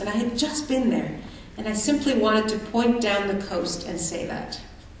close, and I had just been there, and I simply wanted to point down the coast and say that.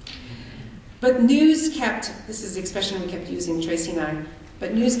 But news kept, this is the expression we kept using, Tracy and I,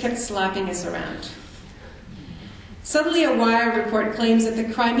 but news kept slapping us around. Suddenly a Wire report claims that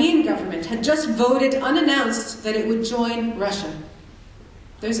the Crimean government had just voted unannounced that it would join Russia.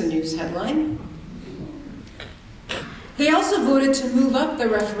 There's a news headline. They also voted to move up the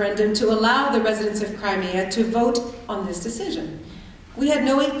referendum to allow the residents of Crimea to vote on this decision. We had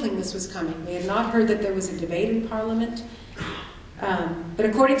no inkling this was coming. We had not heard that there was a debate in Parliament. But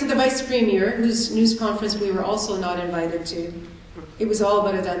according to the Vice Premier, whose news conference we were also not invited to, it was all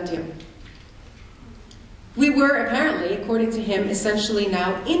but a done deal. We were apparently, according to him, essentially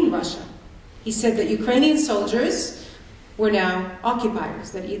now in Russia. He said that Ukrainian soldiers were now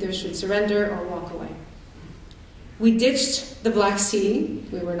occupiers, that either should surrender or walk away. We ditched the Black Sea.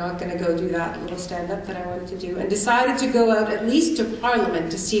 We were not going to go do that little stand-up that I wanted to do, and decided to go out at least to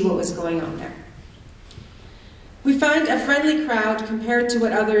Parliament to see what was going on there. We found a friendly crowd compared to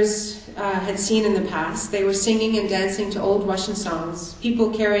what others had seen in the past. They were singing and dancing to old Russian songs, people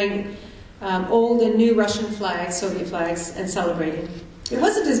carrying old and new Russian flags, Soviet flags, and celebrating. It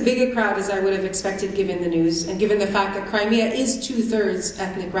wasn't as big a crowd as I would have expected given the news, and given the fact that Crimea is 2/3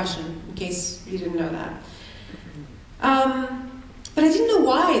 ethnic Russian, in case you didn't know that. But I didn't know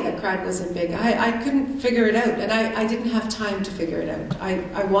why the crowd wasn't big. I couldn't figure it out, and I didn't have time to figure it out.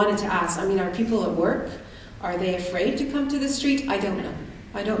 I wanted to ask, are people at work? Are they afraid to come to the street? I don't know.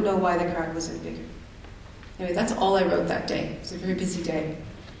 I don't know why the crowd wasn't bigger. Anyway, that's all I wrote that day. It was a very busy day.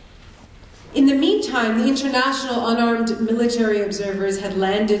 In the meantime, the international unarmed military observers had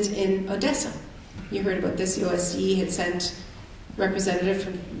landed in Odessa. You heard about this. The OSCE had sent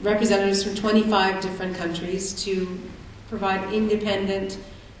representatives from 25 different countries to provide independent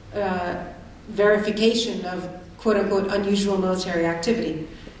verification of quote-unquote unusual military activity.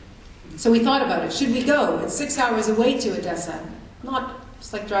 So we thought about it. Should we go? It's 6 hours away to Odessa. Not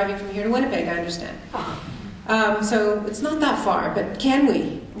just like driving from here to Winnipeg, I understand. So it's not that far, but can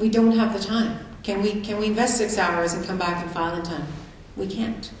we? We don't have the time. Can we invest 6 hours and come back and file in time? We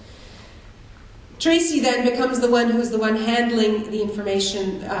can't. Tracy then becomes the one who's the one handling the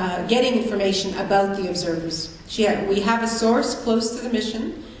information, getting information about the observers. We have a source close to the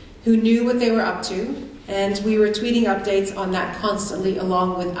mission who knew what they were up to, and we were tweeting updates on that constantly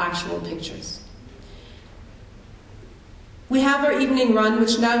along with actual pictures. We have our evening run,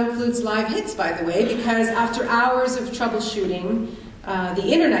 which now includes live hits, by the way, because after hours of troubleshooting the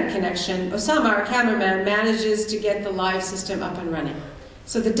internet connection, Osama, our cameraman, manages to get the live system up and running.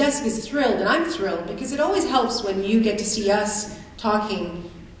 So the desk is thrilled, and I'm thrilled, because it always helps when you get to see us talking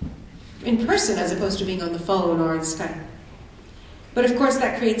in person as opposed to being on the phone or on Skype. But of course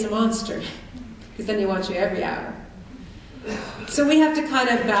that creates a monster, because then you watch you every hour. So we have to kind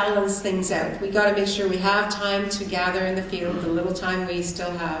of balance things out. We've got to make sure we have time to gather in the field, the little time we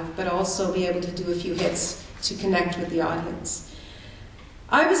still have, but also be able to do a few hits to connect with the audience.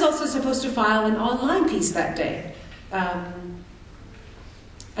 I was also supposed to file an online piece that day.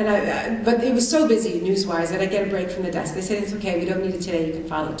 But it was so busy news-wise that I get a break from the desk. They said, it's okay, we don't need it today, you can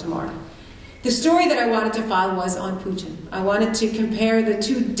file it tomorrow. The story that I wanted to file was on Putin. I wanted to compare the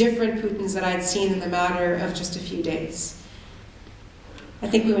two different Putins that I'd seen in the matter of just a few days. I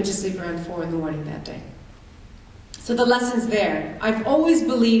think we went to sleep around 4 in the morning that day. So the lessons there. I've always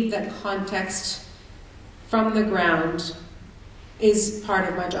believed that context from the ground is part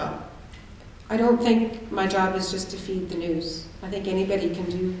of my job. I don't think my job is just to feed the news. I think anybody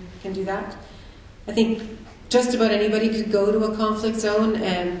can do that. I think just about anybody could go to a conflict zone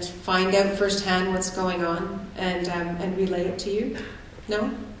and find out firsthand what's going on and relay it to you.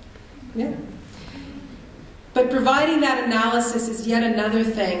 No? Yeah. But providing that analysis is yet another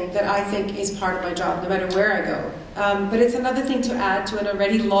thing that I think is part of my job, no matter where I go. But it's another thing to add to an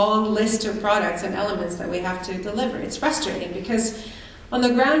already long list of products and elements that we have to deliver. It's frustrating because on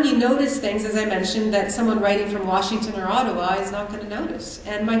the ground you notice things, as I mentioned, that someone writing from Washington or Ottawa is not going to notice.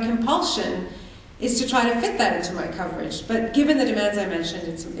 And my compulsion is to try to fit that into my coverage. But given the demands I mentioned,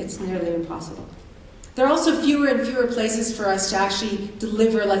 it's nearly impossible. There are also fewer and fewer places for us to actually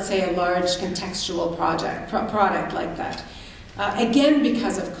deliver, let's say, a large contextual product like that. Again,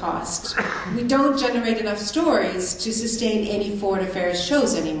 because of cost. We don't generate enough stories to sustain any foreign affairs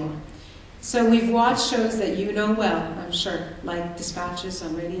shows anymore. So we've watched shows that you know well, I'm sure, like Dispatches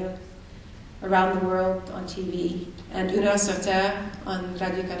on radio, Around the World on TV, and 1 sur Terre on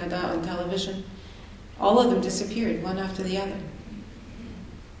Radio-Canada on television. All of them disappeared, one after the other.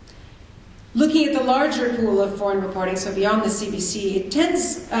 Looking at the larger pool of foreign reporting, so beyond the CBC, it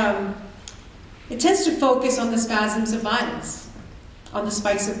tends to focus on the spasms of violence, on the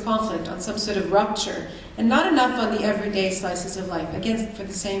spikes of conflict, on some sort of rupture, and not enough on the everyday slices of life, again, for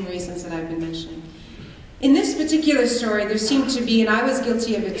the same reasons that I've been mentioning. In this particular story, there seemed to be, and I was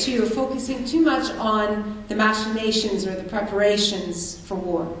guilty of it too, of focusing too much on the machinations or the preparations for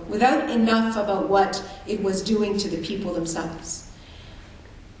war, without enough about what it was doing to the people themselves.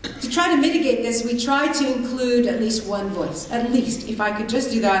 To try to mitigate this, we tried to include at least one voice. At least, if I could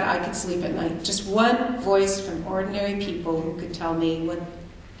just do that, I could sleep at night. Just one voice from ordinary people who could tell me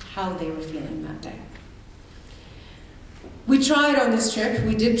how they were feeling that day. We tried on this trip,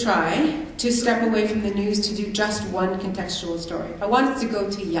 we did try, to step away from the news to do just one contextual story. I wanted to go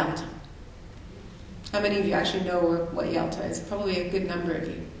to Yalta. How many of you actually know what Yalta is? Probably a good number of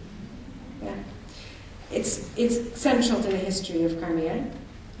you. Yeah. It's central to the history of Crimea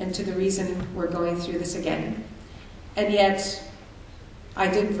and to the reason we're going through this again. And yet, I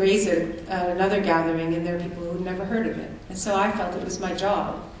did raise it at another gathering, and there are people who had never heard of it. And so I felt it was my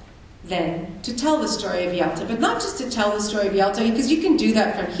job then to tell the story of Yalta, but not just to tell the story of Yalta, because you can do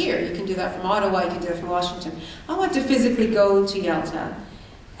that from here. You can do that from Ottawa, you can do that from Washington. I want to physically go to Yalta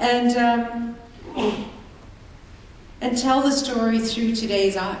and tell the story through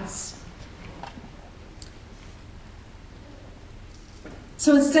today's eyes.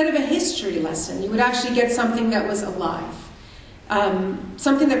 So instead of a history lesson, you would actually get something that was alive.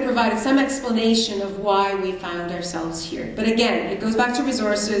 Something that provided some explanation of why we found ourselves here. But again, it goes back to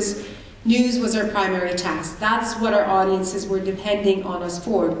resources. News was our primary task. That's what our audiences were depending on us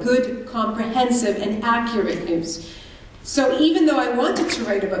for. Good, comprehensive, and accurate news. So even though I wanted to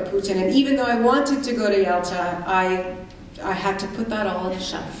write about Putin, and even though I wanted to go to Yalta, I had to put that all on the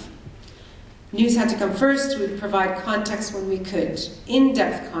shelf. News had to come first. We'd provide context when we could.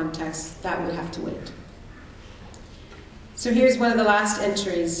 In-depth context, that would have to wait. So here's one of the last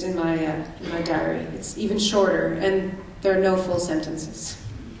entries in my diary. It's even shorter, and there are no full sentences.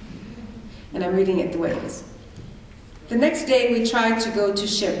 And I'm reading it the way it is. The next day, we tried to go to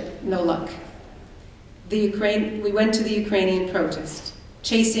ship, no luck. We went to the Ukrainian protest,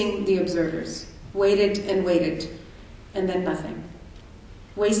 chasing the observers. Waited, and then nothing.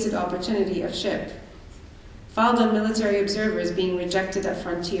 wasted opportunity of ship. Filed on military observers being rejected at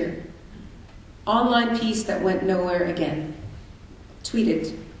frontier. Online piece that went nowhere again.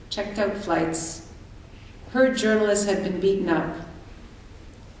 Tweeted, checked out flights. Heard journalists had been beaten up.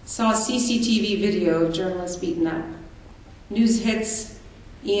 Saw CCTV video of journalists beaten up. News hits,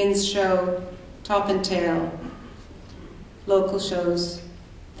 Ian's show, Top and Tail, local shows,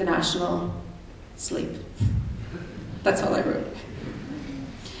 The National, sleep. That's all I wrote.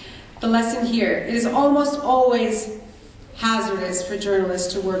 The lesson here, it is almost always hazardous for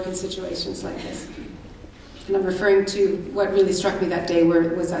journalists to work in situations like this. And I'm referring to what really struck me that day, where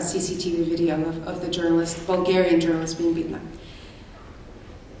it was that CCTV video of the journalist, the Bulgarian journalist being beaten up.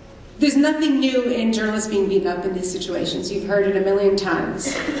 There's nothing new in journalists being beaten up in these situations. You've heard it a million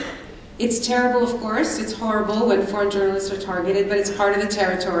times. It's terrible, of course. It's horrible when foreign journalists are targeted, but it's part of the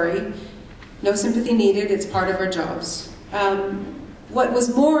territory. No sympathy needed. It's part of our jobs. What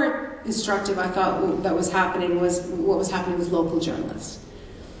was more instructive, I thought, that was happening was what was happening with local journalists.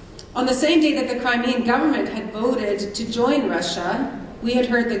 On the same day that the Crimean government had voted to join Russia, we had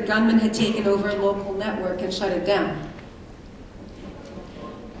heard that gunmen had taken over a local network and shut it down.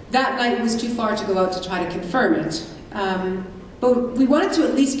 That night it was too far to go out to try to confirm it. But we wanted to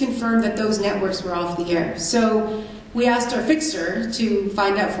at least confirm that those networks were off the air. So we asked our fixer to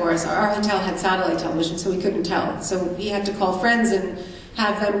find out for us. Our hotel had satellite television, so we couldn't tell. So he had to call friends and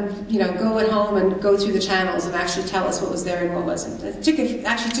have them, go at home and go through the channels and actually tell us what was there and what wasn't. It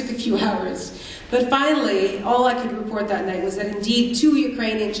actually took a few hours. But finally, all I could report that night was that indeed 2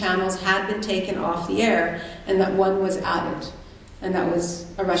 Ukrainian channels had been taken off the air and that one was added. And that was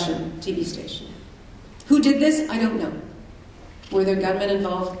a Russian TV station. Who did this? I don't know. Were there gunmen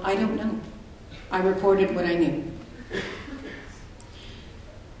involved? I don't know. I reported what I knew.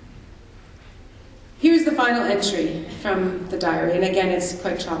 Here's the final entry from the diary, and again, it's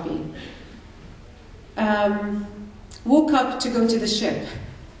quite choppy. Woke up to go to the ship.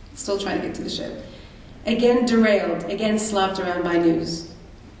 Still trying to get to the ship. Again derailed, again slapped around by news.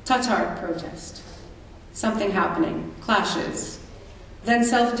 Tatar protest. Something happening. Clashes. Then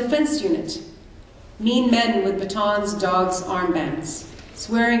self-defense unit. Mean men with batons, dogs, armbands.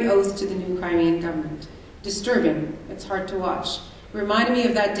 Swearing oath to the new Crimean government. Disturbing. It's hard to watch. Reminded me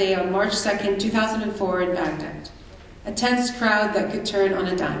of that day on March 2nd, 2004 in Baghdad. A tense crowd that could turn on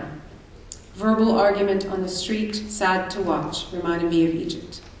a dime. Verbal argument on the street, sad to watch. Reminded me of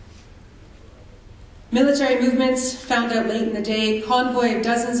Egypt. Military movements found out late in the day. Convoy of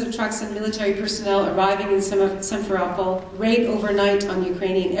dozens of trucks and military personnel arriving in Simferopol. Raid overnight on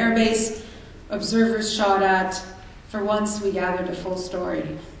Ukrainian airbase. Observers shot at. For once, we gathered a full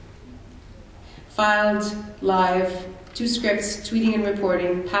story. Filed, live, 2 scripts, tweeting and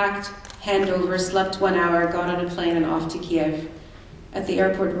reporting, packed, handover, slept 1 hour, got on a plane and off to Kiev. At the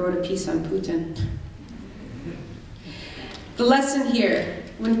airport, wrote a piece on Putin. The lesson here,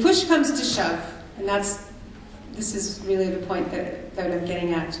 when push comes to shove, and this is really the point that I'm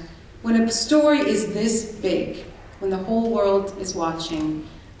getting at, when a story is this big, when the whole world is watching,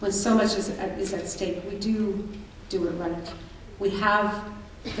 when so much is at stake, we do it right. We have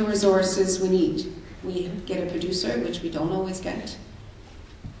the resources we need. We get a producer, which we don't always get.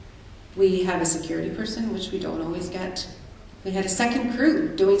 We have a security person, which we don't always get. We had a second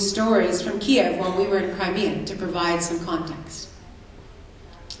crew doing stories from Kiev while we were in Crimea to provide some context.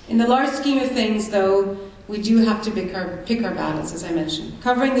 In the large scheme of things, though, we do have to pick our battles, as I mentioned.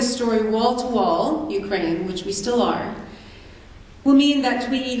 Covering the story wall to wall, Ukraine, which we still are, will mean that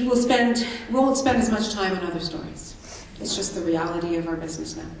we won't spend as much time on other stories. It's just the reality of our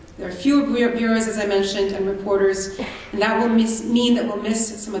business now. There are fewer bureaus, as I mentioned, and reporters, and that will mean that we'll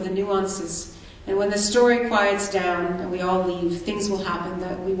miss some of the nuances. And when the story quiets down and we all leave, things will happen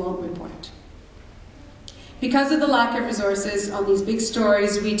that we won't report. Because of the lack of resources on these big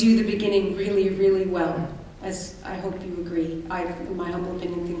stories, we do the beginning really, really well, as I hope you agree. I, in my humble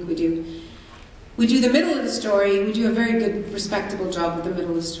opinion, think we do. We do the middle of the story, we do a very good, respectable job with the middle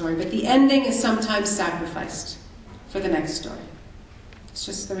of the story, but the ending is sometimes sacrificed for the next story. It's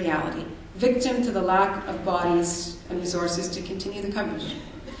just the reality. Victim to the lack of bodies and resources to continue the coverage.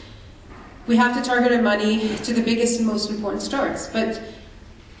 We have to target our money to the biggest and most important stories, but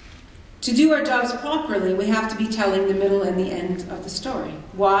to do our jobs properly, we have to be telling the middle and the end of the story.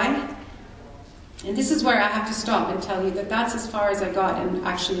 Why? And this is where I have to stop and tell you that that's as far as I got in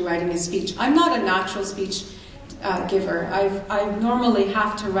actually writing a speech. I'm not a natural speech giver. I normally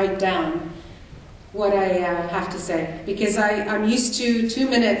have to write down what I have to say, because I'm used to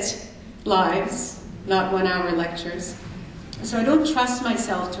 2-minute lives, not 1-hour lectures. So I don't trust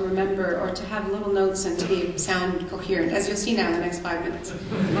myself to remember or to have little notes and to sound coherent, as you'll see now in the next 5 minutes.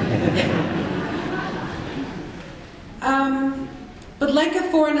 But like a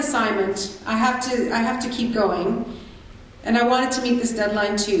foreign assignment, I have to keep going, and I wanted to meet this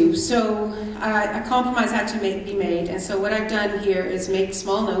deadline too. So a compromise had to be made, and so what I've done here is make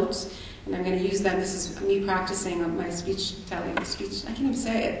small notes, and I'm going to use them. This is me practicing on my telling. I can't even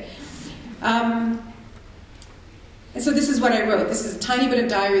say it. And so this is what I wrote. This is a tiny bit of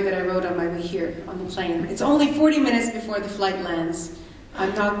diary that I wrote on my way here on the plane. It's only 40 minutes before the flight lands.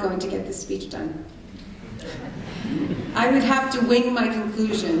 I'm not going to get this speech done. I would have to wing my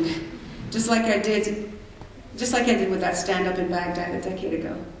conclusion, just like I did with that stand-up in Baghdad a decade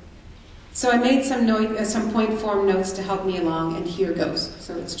ago. So I made some point form notes to help me along, and here goes.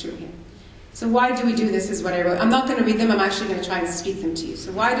 So it's true here. So why do we do this is what I wrote. I'm not going to read them, I'm actually going to try and speak them to you.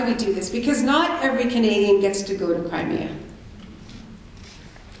 So why do we do this? Because not every Canadian gets to go to Crimea.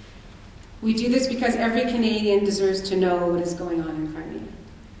 We do this because every Canadian deserves to know what is going on in Crimea.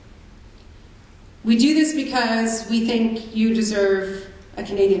 We do this because we think you deserve a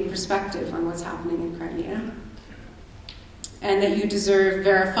Canadian perspective on what's happening in Crimea, and that you deserve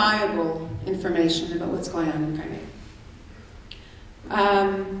verifiable information about what's going on in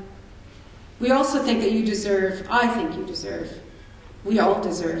Crimea. We also think that you deserve, I think you deserve, we all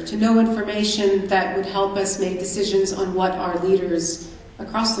deserve, to know information that would help us make decisions on what our leaders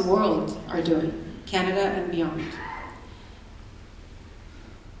across the world are doing, Canada and beyond.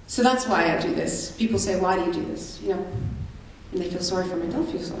 So that's why I do this. People say, why do you do this? You know, and they feel sorry for me. Don't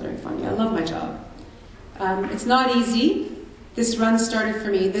feel sorry for me. I love my job. It's not easy. This run started for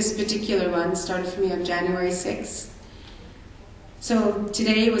me, this particular run started for me on January 6th. So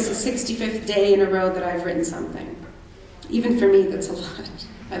today was the 65th day in a row that I've written something. Even for me, that's a lot.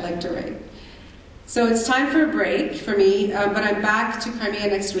 I like to write. So it's time for a break for me, but I'm back to Crimea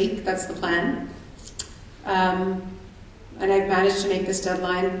next week. That's the plan. And I've managed to make this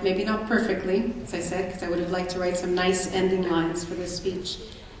deadline, maybe not perfectly, as I said, because I would have liked to write some nice ending lines for this speech.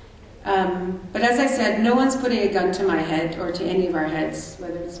 But as I said, no one's putting a gun to my head or to any of our heads,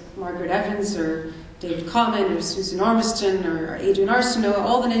 whether it's Margaret Evans or David Common or Susan Ormiston or Adrian Arsenault,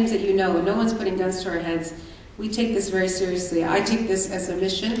 all the names that you know, and no one's putting guns to our heads. We take this very seriously. I take this as a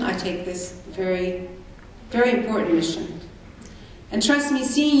mission. I take this very, very important mission. And trust me,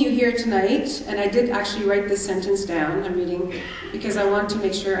 seeing you here tonight, and I did actually write this sentence down, I'm reading, because I want to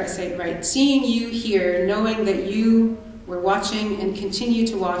make sure I say it right. Seeing you here, knowing that you were watching and continue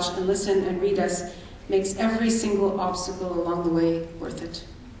to watch and listen and read us, makes every single obstacle along the way worth it.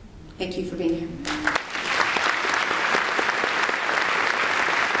 Thank you for being here.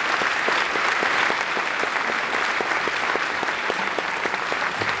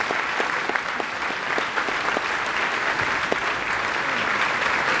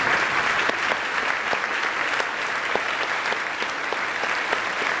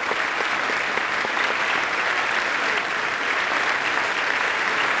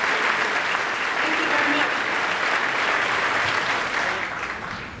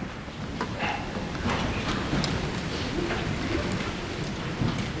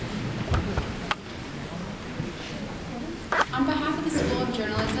 On behalf of the School of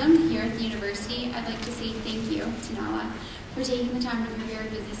Journalism here at the university, I'd like to say thank you to Nahlah for taking the time from your very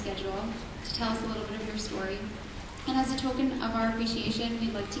busy schedule to tell us a little bit of your story. And as a token of our appreciation,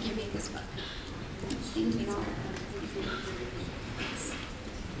 we'd like to give you this book. Thank you, Nahlah.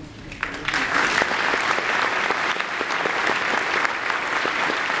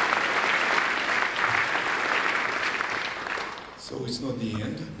 So it's not the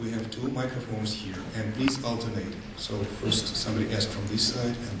end. We have two microphones here, and please alternate. So first somebody ask from this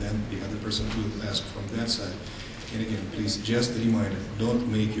side, and then the other person will ask from that side. And again, please, just a reminder,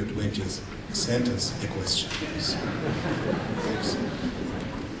 don't make your 20th sentence a question, please. Thanks.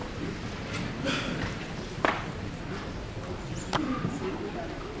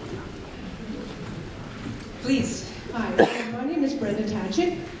 Please. Hi, my name is Brenda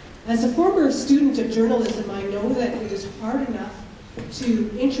Tatchett. As a former student of journalism, I know that it is hard enough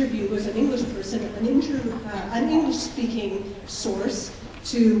to interview as an English person, an English-speaking source,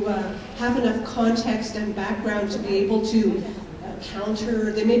 to have enough context and background to be able to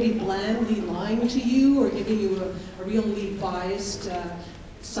counter. They may be blandly lying to you or giving you a really biased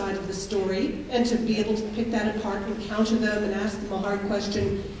side of the story, and to be able to pick that apart and counter them and ask them a hard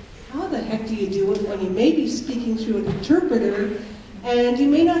question. How the heck do you do it when you may be speaking through an interpreter and you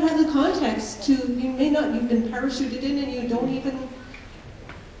may not have the context to, you've been parachuted in and you don't even,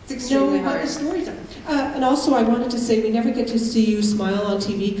 It's extremely know what hard. the stories are. And also, I wanted to say, we never get to see you smile on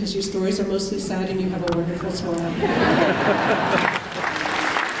TV because your stories are mostly sad and you have a wonderful smile.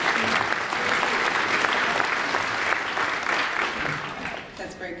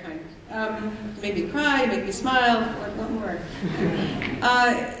 That's very kind. Made me cry, made me smile. What more?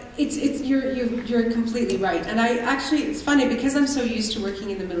 You're completely right. And it's funny because I'm so used to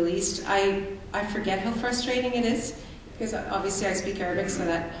working in the Middle East. I forget how frustrating it is. Because obviously I speak Arabic, so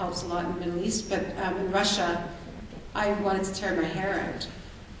that helps a lot in the Middle East. But in Russia, I wanted to tear my hair out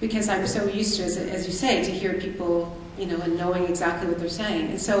because I'm so used to, as you say, to hear people, and knowing exactly what they're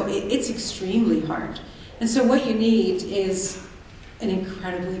saying. And so it's extremely hard. And so what you need is an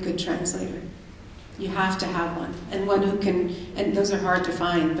incredibly good translator. You have to have one, and one who can. And those are hard to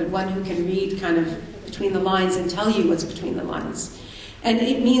find, but one who can read kind of between the lines and tell you what's between the lines. And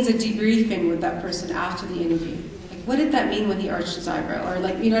it means a debriefing with that person after the interview. What did that mean when he arched his eyebrow? Or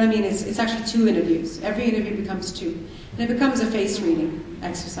you know what I mean? It's actually 2 interviews. Every interview becomes 2. And it becomes a face reading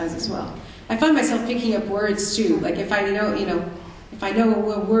exercise as well. I find myself picking up words too. Like if I know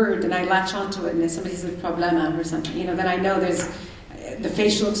a word and I latch onto it and somebody says problema or something, then I know there's the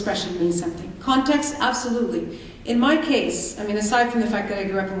facial expression means something. Context, absolutely. In my case, aside from the fact that I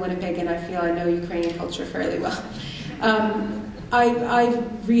grew up in Winnipeg and I feel I know Ukrainian culture fairly well, I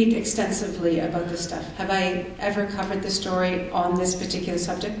read extensively about this stuff. Have I ever covered the story on this particular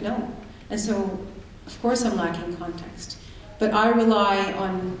subject? No. And so, of course, I'm lacking context. But I rely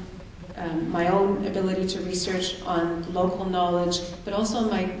on my own ability to research, on local knowledge, but also on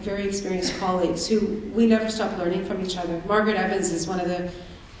my very experienced colleagues who we never stop learning from each other. Margaret Evans is one of the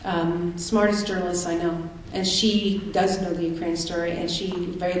smartest journalists I know. And she does know the Ukraine story, and she,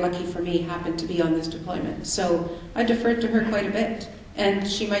 very lucky for me, happened to be on this deployment. So I deferred to her quite a bit. And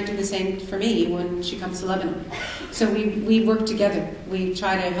she might do the same for me when she comes to Lebanon. So we work together. We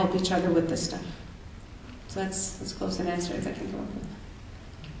try to help each other with this stuff. So that's as close an answer as I can come up with.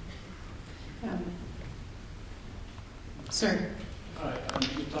 Sir? Hi,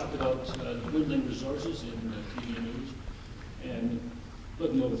 you talked about dwindling resources in TV news. And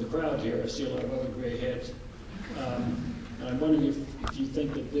looking over the crowd here, I see a lot of other gray heads. And I'm wondering if you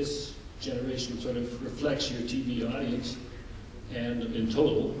think that this generation sort of reflects your TV audience, and in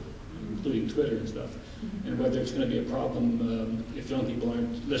total, including Twitter and stuff, and whether it's going to be a problem if young people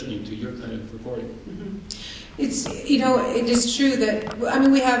aren't listening to your kind of reporting. It's, it is true that,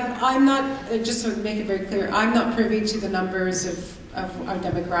 I'm not, just to make it very clear, I'm not privy to the numbers of our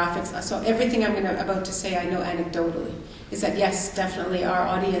demographics. So everything I'm about to say I know anecdotally. Is that yes, definitely our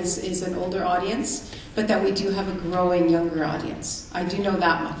audience is an older audience, but that we do have a growing younger audience. I do know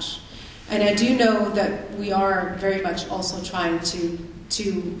that much. And I do know that we are very much also trying to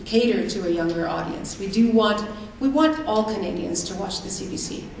cater to a younger audience. We want all Canadians to watch the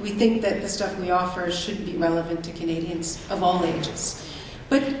CBC. We think that the stuff we offer should be relevant to Canadians of all ages.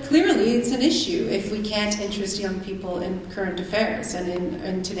 But clearly it's an issue if we can't interest young people in current affairs and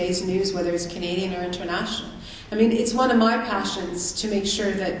in today's news, whether it's Canadian or international. It's one of my passions to make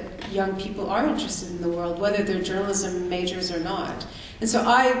sure that young people are interested in the world, whether they're journalism majors or not. And so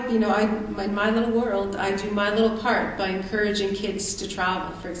in my little world, I do my little part by encouraging kids to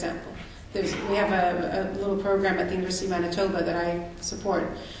travel, for example. We have a little program at the University of Manitoba that I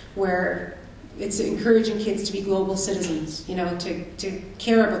support where it's encouraging kids to be global citizens, to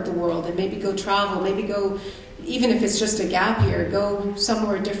care about the world and maybe go travel, maybe go, even if it's just a gap year, go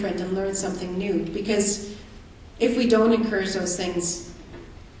somewhere different and learn something new. Because if we don't encourage those things,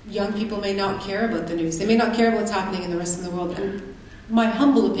 young people may not care about the news. They may not care about what's happening in the rest of the world. And my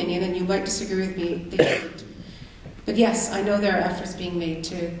humble opinion, and you might disagree with me, they shouldn't. But yes, I know there are efforts being made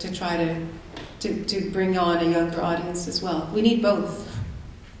to try to bring on a younger audience as well. We need both.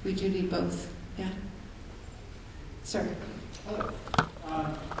 We do need both. Yeah. Sir. Hello.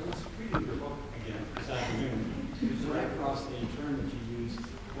 I was reading your book again this afternoon. It was right across the term that you used,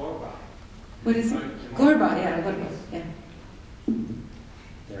 Gorba. What is it? Gorba, yeah. Gorba, yeah.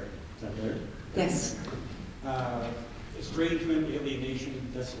 There. Is that there? Yes. Estrangement,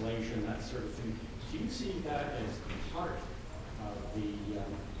 alienation, desolation, that sort of thing. Do you see that as part of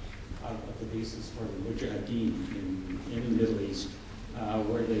the basis for the Mujahideen in the Middle East,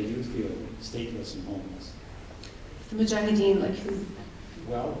 where they do feel stateless and homeless? The Mujahideen, like who?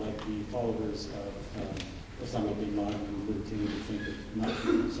 Well, like the followers of Osama bin Laden, who continue to think of not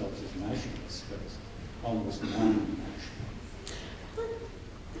themselves as nationalists, but as almost non-national.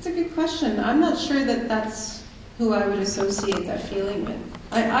 It's a good question. I'm not sure that that's who I would associate that feeling with.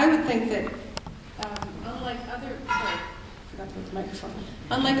 I would think that unlike other, sorry, I forgot to put the microphone.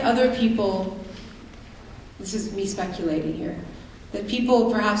 Unlike other people, this is me speculating here, that people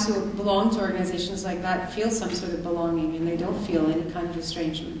perhaps who belong to organizations like that feel some sort of belonging, and they don't feel any kind of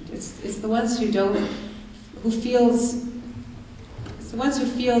estrangement. It's the ones who don't, it's the ones who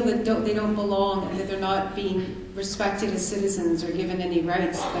feel that they don't belong and that they're not being respected as citizens or given any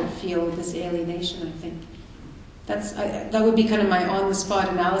rights that feel this alienation, I think. That would be kind of my on-the-spot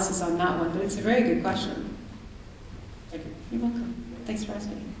analysis on that one, but it's a very good question. Thank you. You're welcome. Thanks for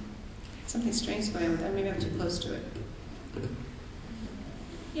asking. Something strange going on with that. Maybe I'm too close to it.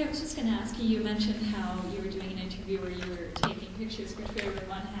 Yeah, I was just going to ask you, you mentioned how you were doing an interview where you were taking pictures for Twitter with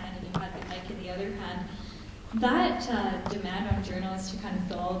one hand and you had the mic in the other hand. That demand on journalists to kind of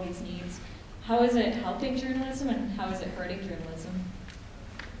fill all these needs, how is it helping journalism and how is it hurting journalism?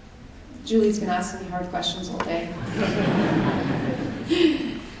 Julie's been asking me hard questions all day.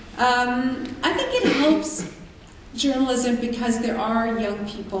 I think it helps journalism because there are young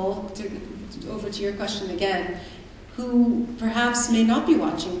people, over to your question again, who perhaps may not be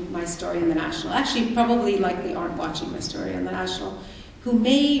watching my story in the National, actually probably likely aren't watching my story on the National, who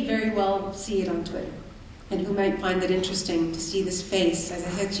may very well see it on Twitter, and who might find it interesting to see this face. As I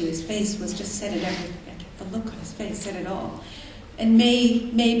said to you, his face was just said it everything. The look on his face said it all. And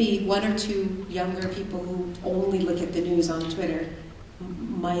maybe one or two younger people who only look at the news on Twitter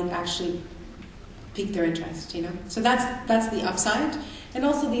might actually pique their interest, you know? So that's the upside. And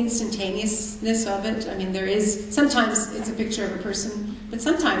also the instantaneousness of it. I mean, sometimes it's a picture of a person, but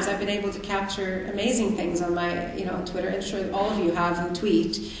sometimes I've been able to capture amazing things on my, on Twitter. I'm sure all of you have who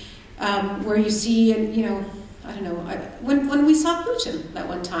tweet, where you see, I don't know, when we saw Putin that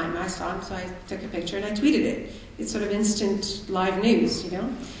one time, I saw him, so I took a picture and I tweeted it. It's sort of instant live news,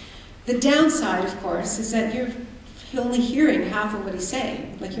 The downside, of course, is that you're only hearing half of what he's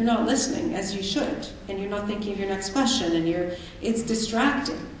saying. Like, you're not listening as you should, and you're not thinking of your next question, and it's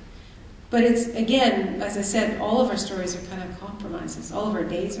distracting. But it's, again, as I said, all of our stories are kind of compromises. All of our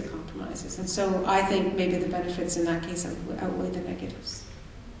days are compromises. And so I think maybe the benefits in that case outweigh the negatives.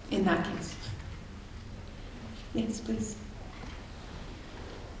 In that case. Yes, please.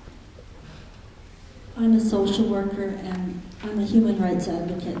 I'm a social worker and I'm a human rights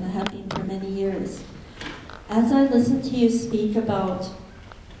advocate, and I have been for many years. As I listen to you speak about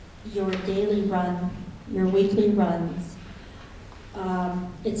your daily run, your weekly runs,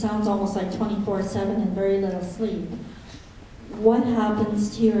 it sounds almost like 24/7 and very little sleep. What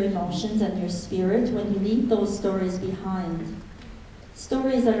happens to your emotions and your spirit when you leave those stories behind?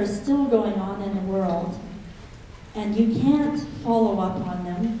 Stories that are still going on in the world, and you can't follow up on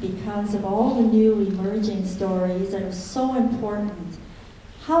them because of all the new emerging stories that are so important.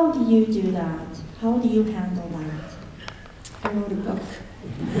 How do you do that? How do you handle that? I wrote a book.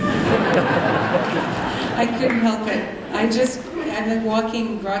 I couldn't help it. I'm a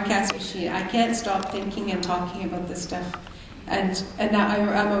walking broadcast machine. I can't stop thinking and talking about this stuff. And now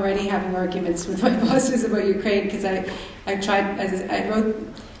I'm already having arguments with my bosses about Ukraine because I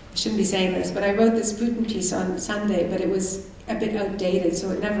shouldn't be saying this, but I wrote this Putin piece on Sunday, but it was a bit outdated, so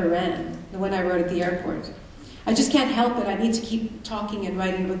it never ran, the one I wrote at the airport. I just can't help it. I need to keep talking and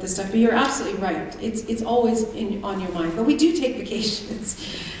writing about this stuff. But you're absolutely right. It's always on your mind. But we do take vacations.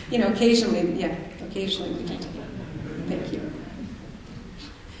 Occasionally we do take it. Thank you.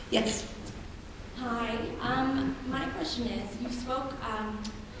 Yes? Hi. My question is, you spoke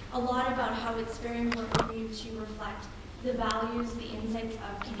a lot about how it's very important for you to reflect the values, the insights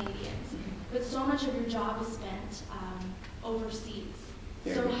of Canadians. But so much of your job is spent overseas.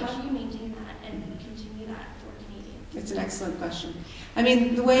 So how do you maintain that and continue that for Canadians? It's an excellent question. I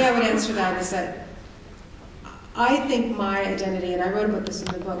mean, the way I would answer that is that I think my identity, and I wrote about this in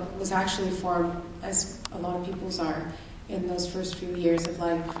the book, was actually formed, as a lot of people's are, in those first few years of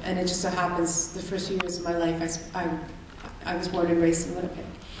life. And it just so happens, the first few years of my life, I was born and raised in Winnipeg.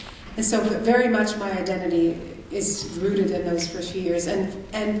 And so very much my identity is rooted in those first few years.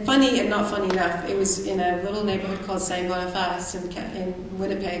 And funny and not funny enough, it was in a little neighborhood called Saint Boniface in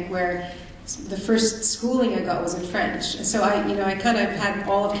Winnipeg, where the first schooling I got was in French. And so I kind of had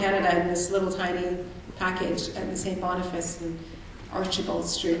all of Canada in this little tiny package at the Saint Boniface and Archibald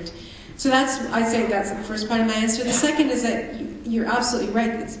Street. So I'd say that's the first part of my answer. The second is that you're absolutely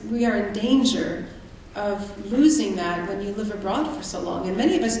right. We are in danger of losing that when you live abroad for so long. And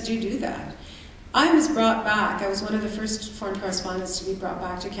many of us do that. I was brought back. I was one of the first foreign correspondents to be brought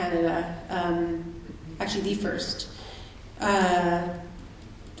back to Canada, actually the first.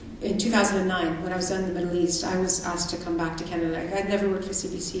 In 2009, when I was in the Middle East, I was asked to come back to Canada. I'd never worked for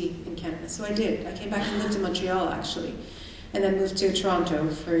CBC in Canada, so I did. I came back and lived in Montreal, actually. and then moved to Toronto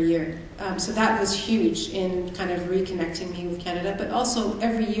for a year. So that was huge in kind of reconnecting me with Canada. But also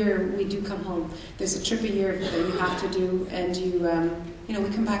every year we do come home. There's a trip a year that you have to do, and we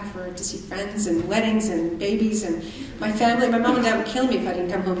come back to see friends and weddings and babies and my family. My mom and dad would kill me if I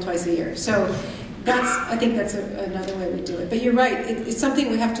didn't come home twice a year. So I think that's another way we do it. But you're right, it's something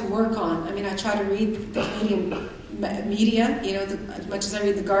we have to work on. I mean, I try to read the Canadian media, as much as I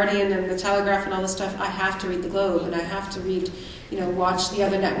read The Guardian and The Telegraph and all this stuff, I have to read The Globe, and I have to read, watch the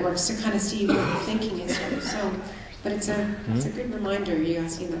other networks to kind of see what the thinking is here. So, but it's a good reminder, you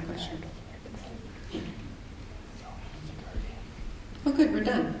asking that question. Oh, good, we're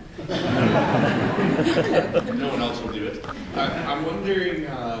done. No one else will do it. I'm wondering,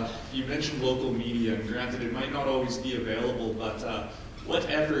 you mentioned local media, and granted it might not always be available, but what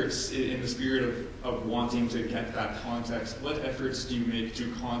efforts, in the spirit of wanting to get that context, what efforts do you make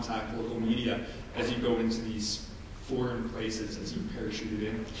to contact local media as you go into these foreign places, as you parachuted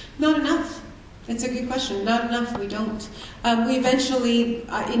in? Not enough. It's a good question. Not enough, we don't. We eventually,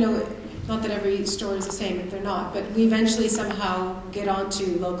 not that every story is the same, they're not, but we eventually somehow get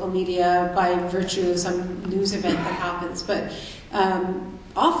onto local media by virtue of some news event that happens. But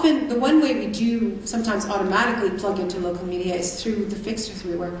often, the one way we do sometimes automatically plug into local media is through the fixers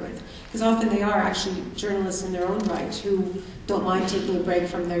we work with. Because often they are actually journalists in their own right who don't mind taking a break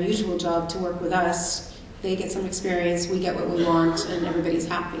from their usual job to work with us. They get some experience, we get what we want, and everybody's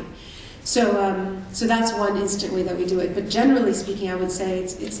happy. So that's one instant way that we do it. But generally speaking, I would say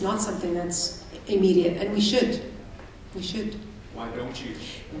it's not something that's immediate, and we should. We should. Why don't you?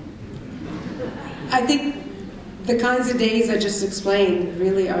 I think the kinds of days I just explained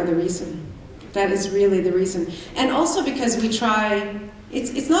really are the reason. That is really the reason. And also because we try,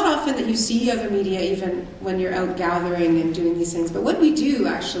 it's not often that you see other media even when you're out gathering and doing these things, but when we do,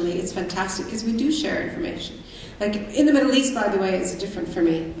 actually, it's fantastic because we do share information. Like in the Middle East, by the way, it's different for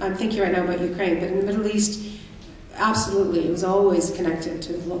me. I'm thinking right now about Ukraine, but in the Middle East, absolutely, it was always connected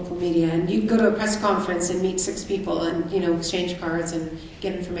to the local media. And you'd go to a press conference and meet 6 people and, exchange cards and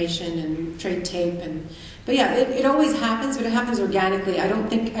get information and trade tape. But yeah, it always happens, but it happens organically. I don't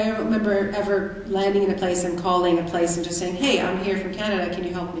remember ever landing in a place and calling a place and just saying, hey, I'm here from Canada, can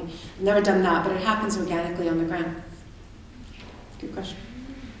you help me? I've never done that, but it happens organically on the ground. Good question.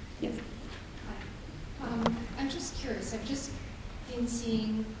 Yes. I'm just curious. I've been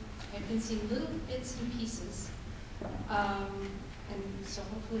seeing little bits and pieces, and so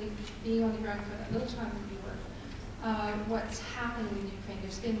hopefully being on the ground for that little time would be worth what's happening in Ukraine.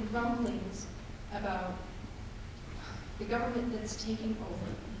 There's been rumblings about the government that's taking over,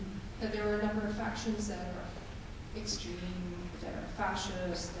 that there are a number of factions that are extreme, that are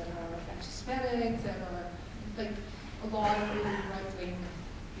fascist, that are anti-Semitic, that are like a lot of really right-wing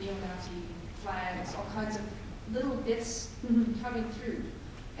neo-Nazi flags, all kinds of little bits coming through.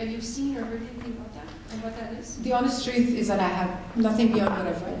 Have you seen or heard anything about that and what that is? The honest truth is that I have nothing beyond what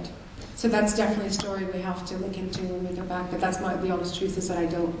I've read. So that's definitely a story we have to look into when we go back. But that's the honest truth is that I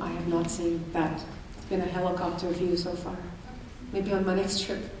have not seen that. It's been a helicopter view so far. Maybe on my next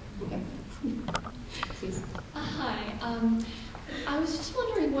trip. Yeah. Please. Hi. I was just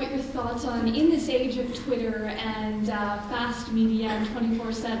wondering what your thoughts on, in this age of Twitter and fast media and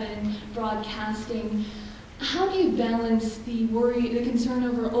 24/7 broadcasting, how do you balance the concern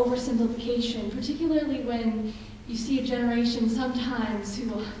over oversimplification, particularly when you see a generation sometimes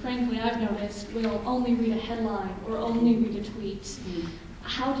who, frankly, I've noticed, will only read a headline or only read a tweet.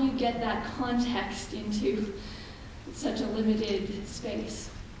 How do you get that context into such a limited space?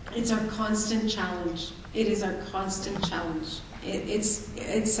 It's our constant challenge. It is our constant challenge.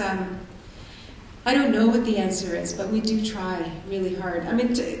 I don't know what the answer is, but we do try really hard. I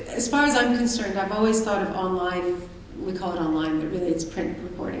mean, as far as I'm concerned, I've always thought of online, we call it online, but really it's print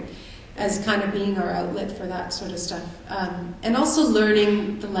reporting, as kind of being our outlet for that sort of stuff. And also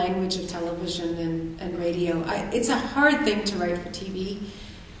learning the language of television and radio. It's a hard thing to write for TV,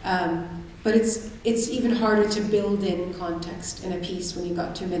 but it's even harder to build in context in a piece when you've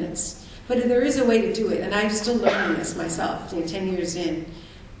got 2 minutes. But there is a way to do it, and I'm still learning this myself, 10 years in.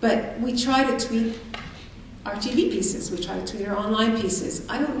 But we try to tweak our TV pieces. We try to tweak our online pieces.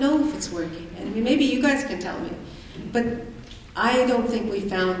 I don't know if it's working. And I mean, maybe you guys can tell me. But I don't think we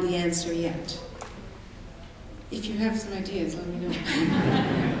found the answer yet. If you have some ideas, let me know.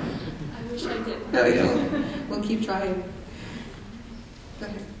 I wish I did. No, you don't. We'll keep trying. Go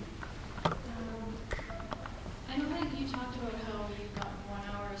ahead. I know that you talked about how you got 1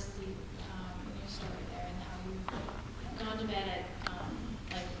 hour sleep in your story there, and how you've gone to bed at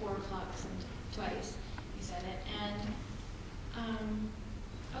like 4 o'clock twice. You said it, and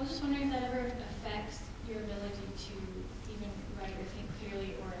I was just wondering if that ever affects your ability to even write or think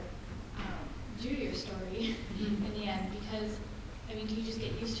clearly or do your story in the end? Because, I mean, do you just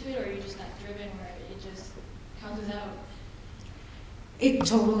get used to it, or are you just that driven where it just counts out? It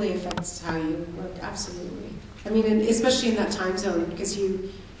totally affects how you work, absolutely. I mean, and especially in that time zone, because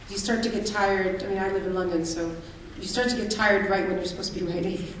you start to get tired. I mean, I live in London, so you start to get tired right when you're supposed to be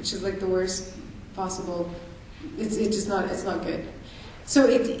writing, which is like the worst possible. It's not good. So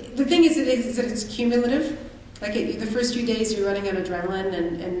the thing is that it's cumulative. Like the first few days you're running on adrenaline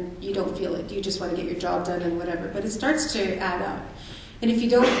and you don't feel it. You just want to get your job done and whatever. But it starts to add up. And if you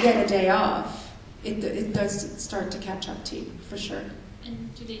don't get a day off, it does start to catch up to you, for sure.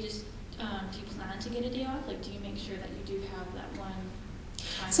 And do they just, do you plan to get a day off? Like, do you make sure that you do have that one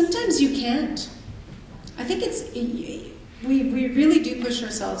time? Sometimes you can't. I think we really do push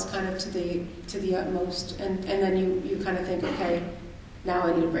ourselves kind of to the utmost, and then you kind of think, okay, now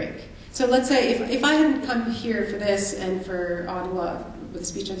I need a break. So let's say if I hadn't come here for this and for Ottawa, with the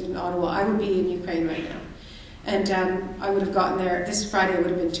speech I did in Ottawa, I would be in Ukraine right now. And I would have gotten there, this Friday would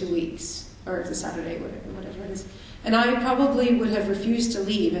have been 2 weeks, or the Saturday, whatever it is. And I probably would have refused to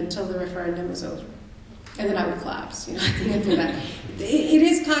leave until the referendum was over. And then I would collapse, at the end of that. It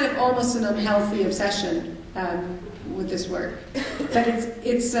is kind of almost an unhealthy obsession with this work. But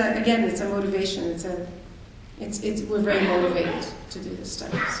it's again, it's a motivation. We're very motivated to do this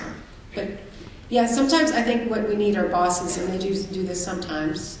stuff. So. But yeah, sometimes I think what we need are bosses, and they do this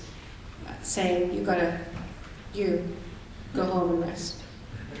sometimes, saying, you go home and rest.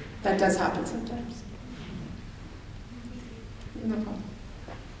 That does happen sometimes. No problem.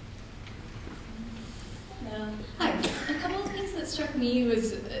 Hi. A couple of things that struck me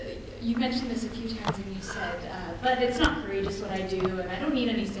was, you mentioned this a few times and you said, but it's not courageous what I do, and I don't need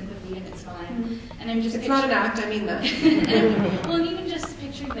any sympathy, and it's fine. And I'm just It's not an act, I mean that. Well, and even just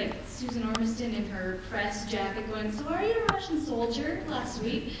picturing like Susan Ormiston in her press jacket going, so are you a Russian soldier last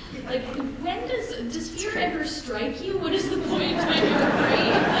week? Like, when does fear ever strike you? What is the point when you're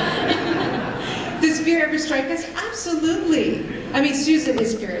afraid? Does fear ever strike us? Absolutely. I mean, Susan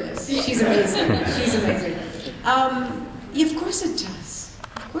is fearless. She's amazing. She's amazing. Yeah, of course it does.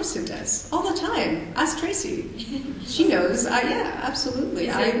 Of course it does. All the time. Ask Tracy. She knows. Yeah, absolutely.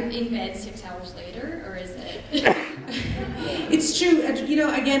 Is it in bed 6 hours later, or is it? It's true.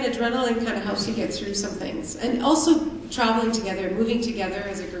 Again, adrenaline kind of helps you get through some things. And also traveling together, moving together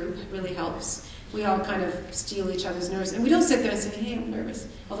as a group really helps. We all kind of steal each other's nerves. And we don't sit there and say, hey, I'm nervous.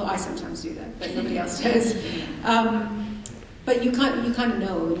 Although I sometimes do that, but nobody else does. But you kind of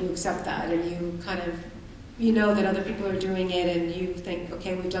know, and you accept that, and you kind of, know that other people are doing it, and you think,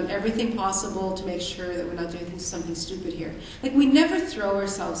 okay, we've done everything possible to make sure that we're not doing something stupid here. Like, we never throw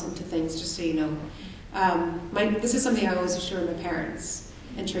ourselves into things, just so you know. This is something I always assure my parents,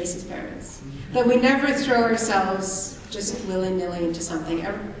 and Tracy's parents, that we never throw ourselves just willy-nilly into something.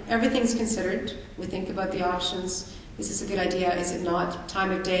 Everything's considered. We think about the options. Is this a good idea? Is it not? Time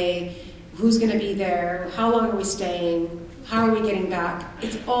of day? Who's going to be there? How long are we staying? How are we getting back?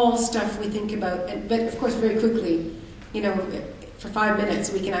 It's all stuff we think about. But of course, very quickly, for 5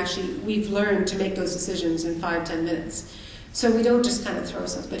 minutes, we've learned to make those decisions in 5-10 minutes. So we don't just kind of throw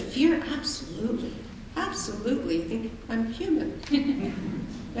ourselves. But fear, absolutely. Absolutely. I think I'm human.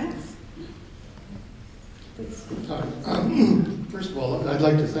 Yes. Please. First of all, I'd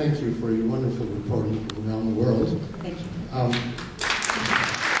like to thank you for your wonderful reporting from around the world. Thank you.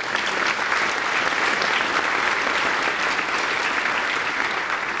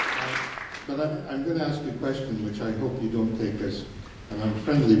 But I'm going to ask you a question which I hope you don't take as an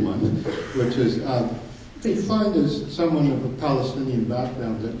unfriendly one, which is, do you find as someone of a Palestinian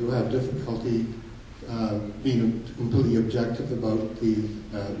background that you have difficulty being completely objective about the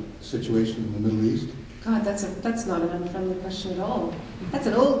situation in the Middle East? God, that's not an unfriendly question at all. That's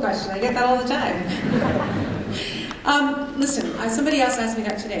an old question. I get that all the time. Listen, somebody else asked me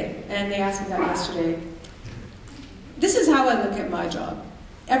that today, and they asked me that yesterday. This is how I look at my job.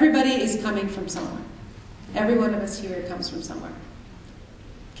 Everybody is coming from somewhere. Every one of us here comes from somewhere.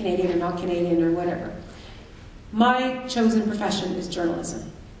 Canadian or not Canadian or whatever. My chosen profession is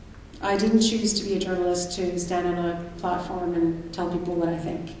journalism. I didn't choose to be a journalist to stand on a platform and tell people what I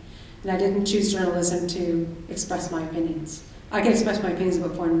think. And I didn't choose journalism to express my opinions. I can express my opinions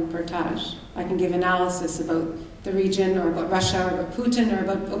about foreign reportage. I can give analysis about the region or about Russia or about Putin or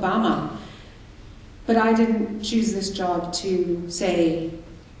about Obama. But I didn't choose this job to say,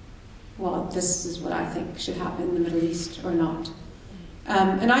 well, this is what I think should happen in the Middle East or not.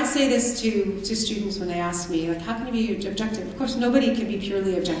 And I say this to students when they ask me, like, how can you be objective? Of course, nobody can be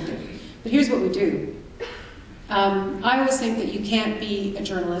purely objective. But here's what we do. I always think that you can't be a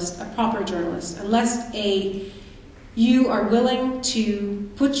journalist, a proper journalist, unless A, you are willing to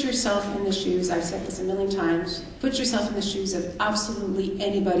put yourself in the shoes, I've said this a million times, put yourself in the shoes of absolutely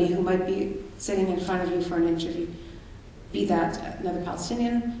anybody who might be sitting in front of you for an interview. Be that another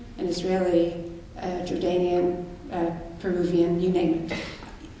Palestinian, an Israeli, a Jordanian, a Peruvian, you name it.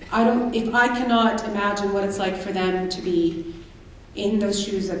 If I cannot imagine what it's like for them to be in those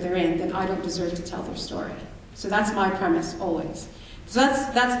shoes that they're in, then I don't deserve to tell their story. So that's my premise, always. So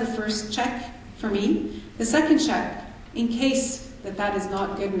that's the first check for me. The second check, in case that is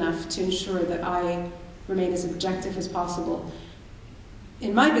not good enough to ensure that I remain as objective as possible,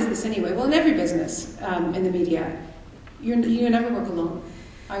 in my business anyway, well, in every business in the media, you never work alone.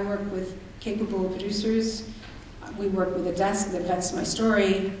 I work with capable producers. We work with a desk that vets my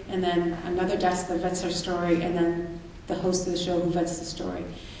story, and then another desk that vets our story, and then the host of the show who vets the story.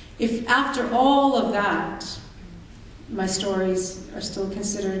 If after all of that, my stories are still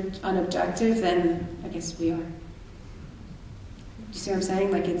considered unobjective, then I guess we are. Do you see what I'm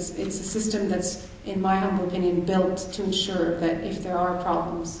saying? Like it's a system that's, in my humble opinion, built to ensure that if there are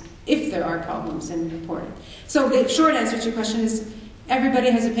problems, then report it. So the short answer to your question is, everybody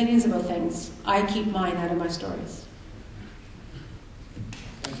has opinions about things. I keep mine out of my stories.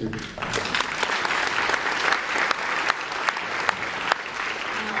 Thank you.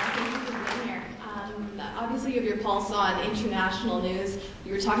 Obviously, you have your pulse on international news.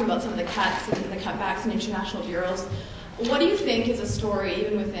 You were talking about some of the cuts and the cutbacks in international bureaus. What do you think is a story,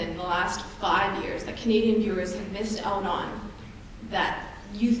 even within the last 5 years, that Canadian viewers have missed out on that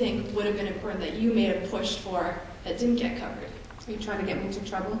you think would have been important, that you may have pushed for, that didn't get covered? Are you trying to get me into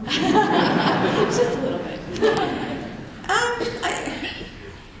trouble? Just a little bit.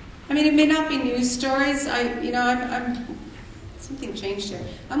 I mean, it may not be news stories. Something changed here.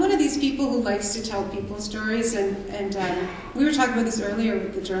 I'm one of these people who likes to tell people stories, and we were talking about this earlier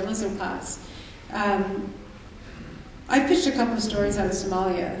with the journalism class. I pitched a couple of stories out of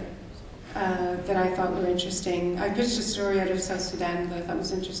Somalia that I thought were interesting. I pitched a story out of South Sudan that I thought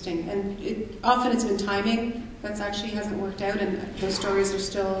was interesting, and often it's been timing that's actually hasn't worked out, and those stories are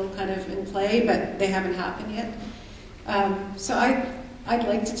still kind of in play, but they haven't happened yet. So I'd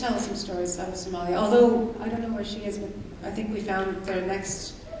like to tell some stories out of Somalia, although I don't know where she is, but I think we found their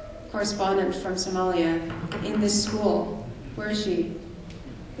next correspondent from Somalia in this school. Where is she?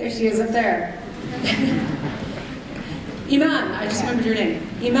 There she is up there. Iman, I just remembered your name.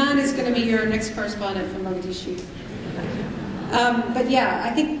 Iman is going to be your next correspondent from Mogadishu. But yeah, I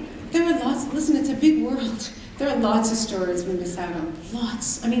think there are lots, listen, it's a big world. There are lots of stories we miss out on.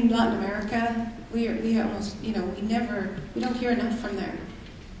 Lots. I mean, Latin America, we almost, we don't hear enough from there.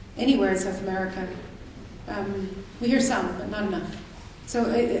 Anywhere in South America. We hear some, but not enough. So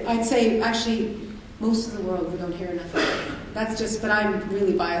I'd say, actually, most of the world we don't hear enough of. That's just, but I'm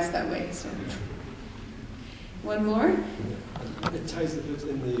really biased that way. So, one more? It ties a bit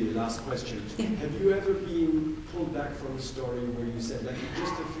in the last question. Yeah. Have you ever been pulled back from a story where you said, like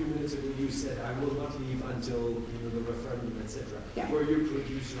just a few minutes ago, you said, I will not leave until the referendum, etc. Yeah. Where your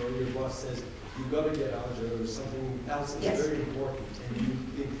producer or your boss says, you got to get out, or something else is Yes. very important, and you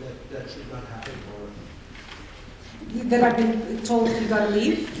think that should not happen, or That I've been told you got to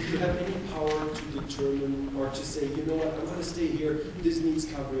leave? do you have any power to determine or to say, you know what, I'm going to stay here, this needs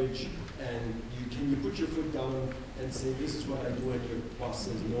coverage, and can you put your foot down and say, this is what I do, and your boss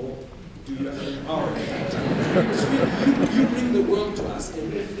says no? Do you have any power? So you bring the world to us,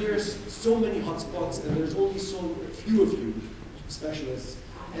 and if there's so many hotspots and there's only so few of you specialists,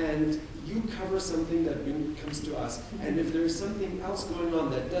 and you cover something that comes to us, and if there's something else going on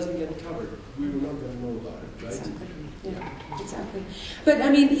that doesn't get covered, we're not going to know about it, right? Exactly. Yeah, exactly. But I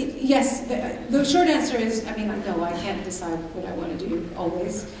mean, yes, the short answer is, I mean, no, I can't decide what I want to do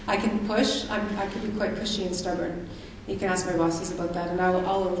always. I can push. I can be quite pushy and stubborn. You can ask my bosses about that, and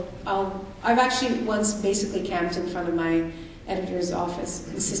I've actually once basically camped in front of my editor's office,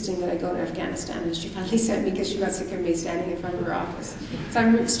 insisting that I go to Afghanistan, and she finally sent me because she got sick of me standing in front of her office. So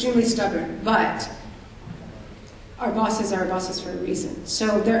I'm extremely stubborn, but our bosses are our bosses for a reason.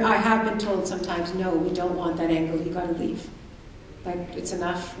 So I have been told sometimes, no, we don't want that angle, you got to leave. Like, it's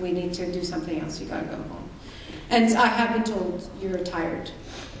enough, we need to do something else, you got to go home. And I have been told, you're tired.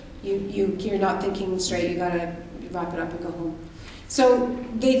 You're not thinking straight, you got to wrap it up and go home. So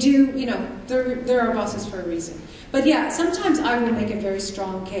they do, they're our bosses for a reason. But yeah, sometimes I will make a very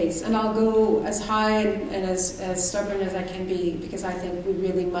strong case, and I'll go as high and as stubborn as I can be, because I think we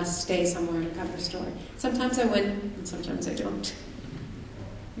really must stay somewhere to cover a story. Sometimes I win, and sometimes I don't.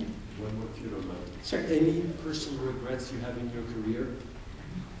 Yeah. One more, if you don't mind. Sure. Any personal regrets you have in your career?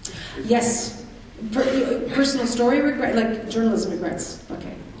 Yes. Personal story regret, like journalism regrets.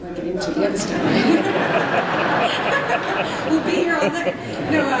 Okay. want to get into the other stuff. We'll be here all night.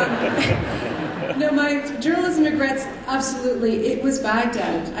 No, my journalism regrets, absolutely, it was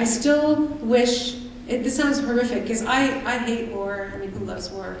Baghdad. I still wish, this sounds horrific, because I hate war. I mean, who loves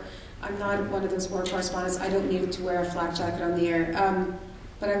war? I'm not one of those war correspondents. I don't need to wear a flak jacket on the air.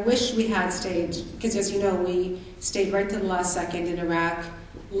 But I wish we had stayed, because as you know, we stayed right to the last second in Iraq,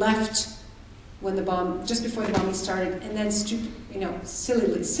 left when the bomb, just before the bombing started, and then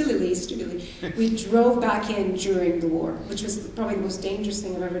stupidly, we drove back in during the war, which was probably the most dangerous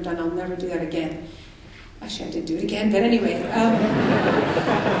thing I've ever done. I'll never do that again. Actually, I did do it again, but anyway.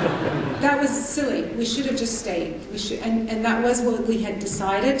 That was silly. We should have just stayed. And that was what we had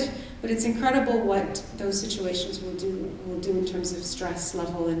decided, but it's incredible what those situations will do in terms of stress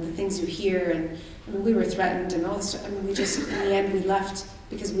level and the things you hear. And I mean, we were threatened and all this stuff. I mean, we just, in the end, we left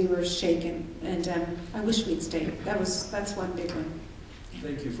because we were shaken. And I wish we'd stayed. That's one big one.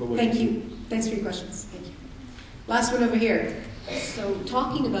 Thank you for what Thank you. Thanks for your questions. Thank you. Last one over here. So,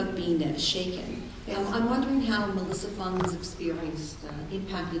 talking about being shaken, I'm wondering how Melissa Fung's experience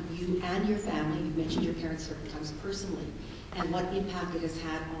impacted you and your family. You mentioned your parents several times personally, and what impact it has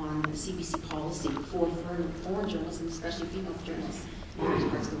had on CBC policy for foreign journalists, and especially female journalists in various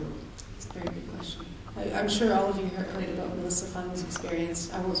parts of the world. It's a very good question. I'm sure all of you heard about Melissa Fung's experience.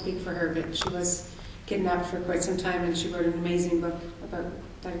 I won't speak for her, but she was kidnapped for quite some time, and she wrote an amazing book about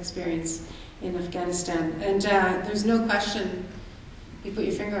that experience in Afghanistan. And there's no question, you put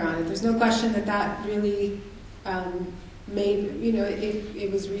your finger on it, there's no question that really made,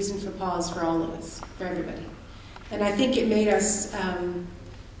 it was reason for pause for all of us, for everybody. And I think it made us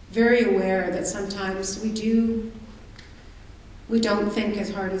very aware that sometimes we don't think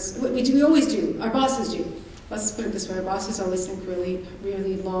as hard as, we always do, our bosses do. Let's put it this way, our bosses always think really,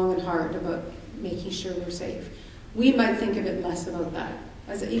 really long and hard about making sure we're safe. We might think a bit less about that.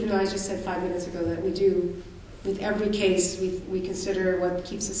 Even though I just said 5 minutes ago that we do, with every case, we consider what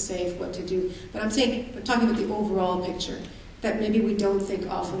keeps us safe, what to do. But I'm talking about the overall picture, that maybe we don't think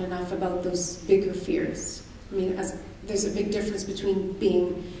often enough about those bigger fears. I mean, there's a big difference between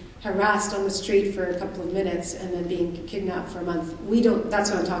being harassed on the street for a couple of minutes and then being kidnapped for a month. That's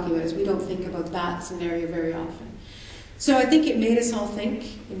what I'm talking about, is we don't think about that scenario very often. So I think it made us all think,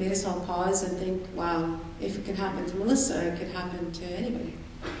 it made us all pause and think, wow, if it can happen to Melissa, it could happen to anybody.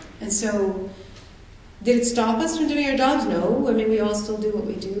 And so, did it stop us from doing our jobs? No. I mean, we all still do what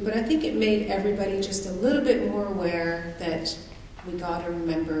we do, but I think it made everybody just a little bit more aware that we got to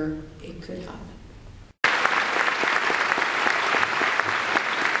remember it could happen.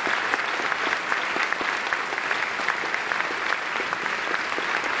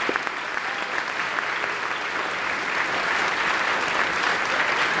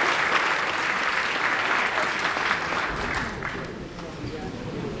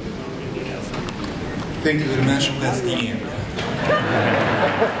 Thank you very much. That's the end.